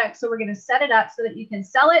one product. So we're going to set it up so that you can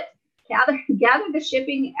sell it, gather the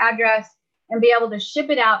shipping address, and be able to ship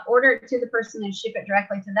it out, order it to the person, and ship it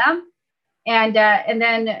directly to them. And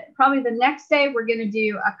then probably the next day, we're going to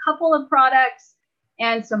do a couple of products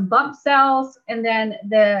and some bump sales. And then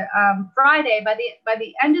the Friday, by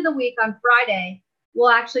the end of the week on Friday, we'll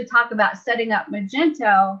actually talk about setting up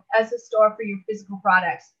Magento as a store for your physical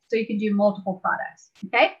products. So you can do multiple products.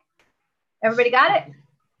 Okay? Everybody got it?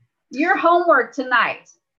 Your homework tonight,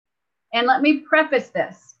 and let me preface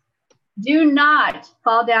this. Do not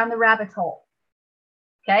fall down the rabbit hole.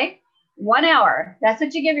 Okay? 1 hour. That's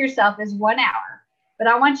what you give yourself is 1 hour. But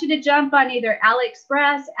I want you to jump on either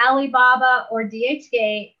AliExpress, Alibaba, or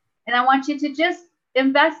DHgate, and I want you to just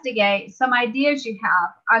investigate some ideas you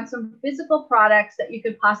have on some physical products that you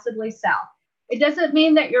could possibly sell. It doesn't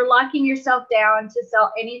mean that you're locking yourself down to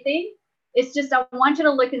sell anything. It's just I want you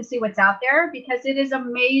to look and see what's out there because it is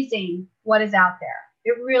amazing what is out there.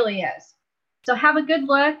 It really is. So have a good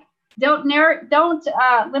look. Don't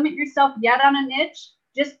limit yourself yet on a niche.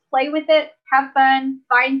 Just play with it, have fun,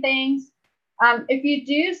 find things. If you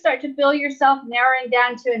do start to feel yourself narrowing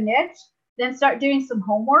down to a niche, then start doing some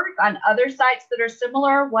homework on other sites that are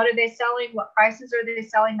similar. What are they selling? What prices are they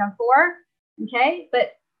selling them for? Okay,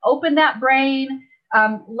 but open that brain,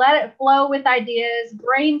 let it flow with ideas,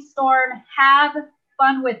 brainstorm, have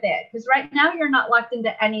fun with it. Because right now you're not locked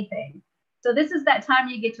into anything. So this is that time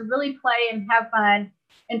you get to really play and have fun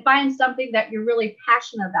and find something that you're really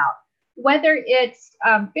passionate about. Whether it's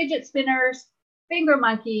fidget spinners, finger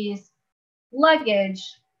monkeys, luggage,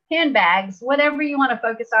 handbags, whatever you want to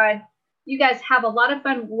focus on. You guys have a lot of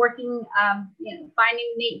fun working,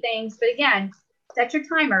 finding neat things. But again, set your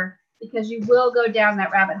timer because you will go down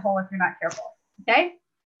that rabbit hole if you're not careful. Okay?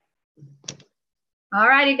 All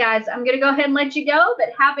righty, guys. I'm going to go ahead and let you go,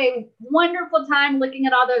 but have a wonderful time looking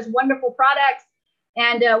at all those wonderful products.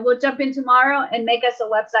 And we'll jump in tomorrow and make us a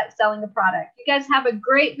website selling the product. You guys have a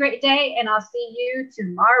great, great day, and I'll see you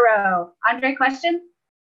tomorrow. Andre, question?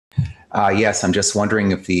 Yes, I'm just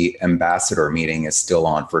wondering if the ambassador meeting is still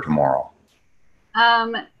on for tomorrow.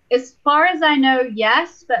 As far as I know,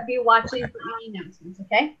 yes, but be watching for any announcements,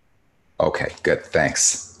 okay? Okay, good.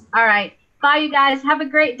 Thanks. All right. Bye, you guys. Have a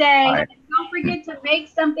great day. Bye. And don't forget to make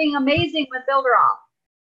something amazing with Builderall.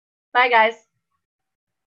 Bye, guys.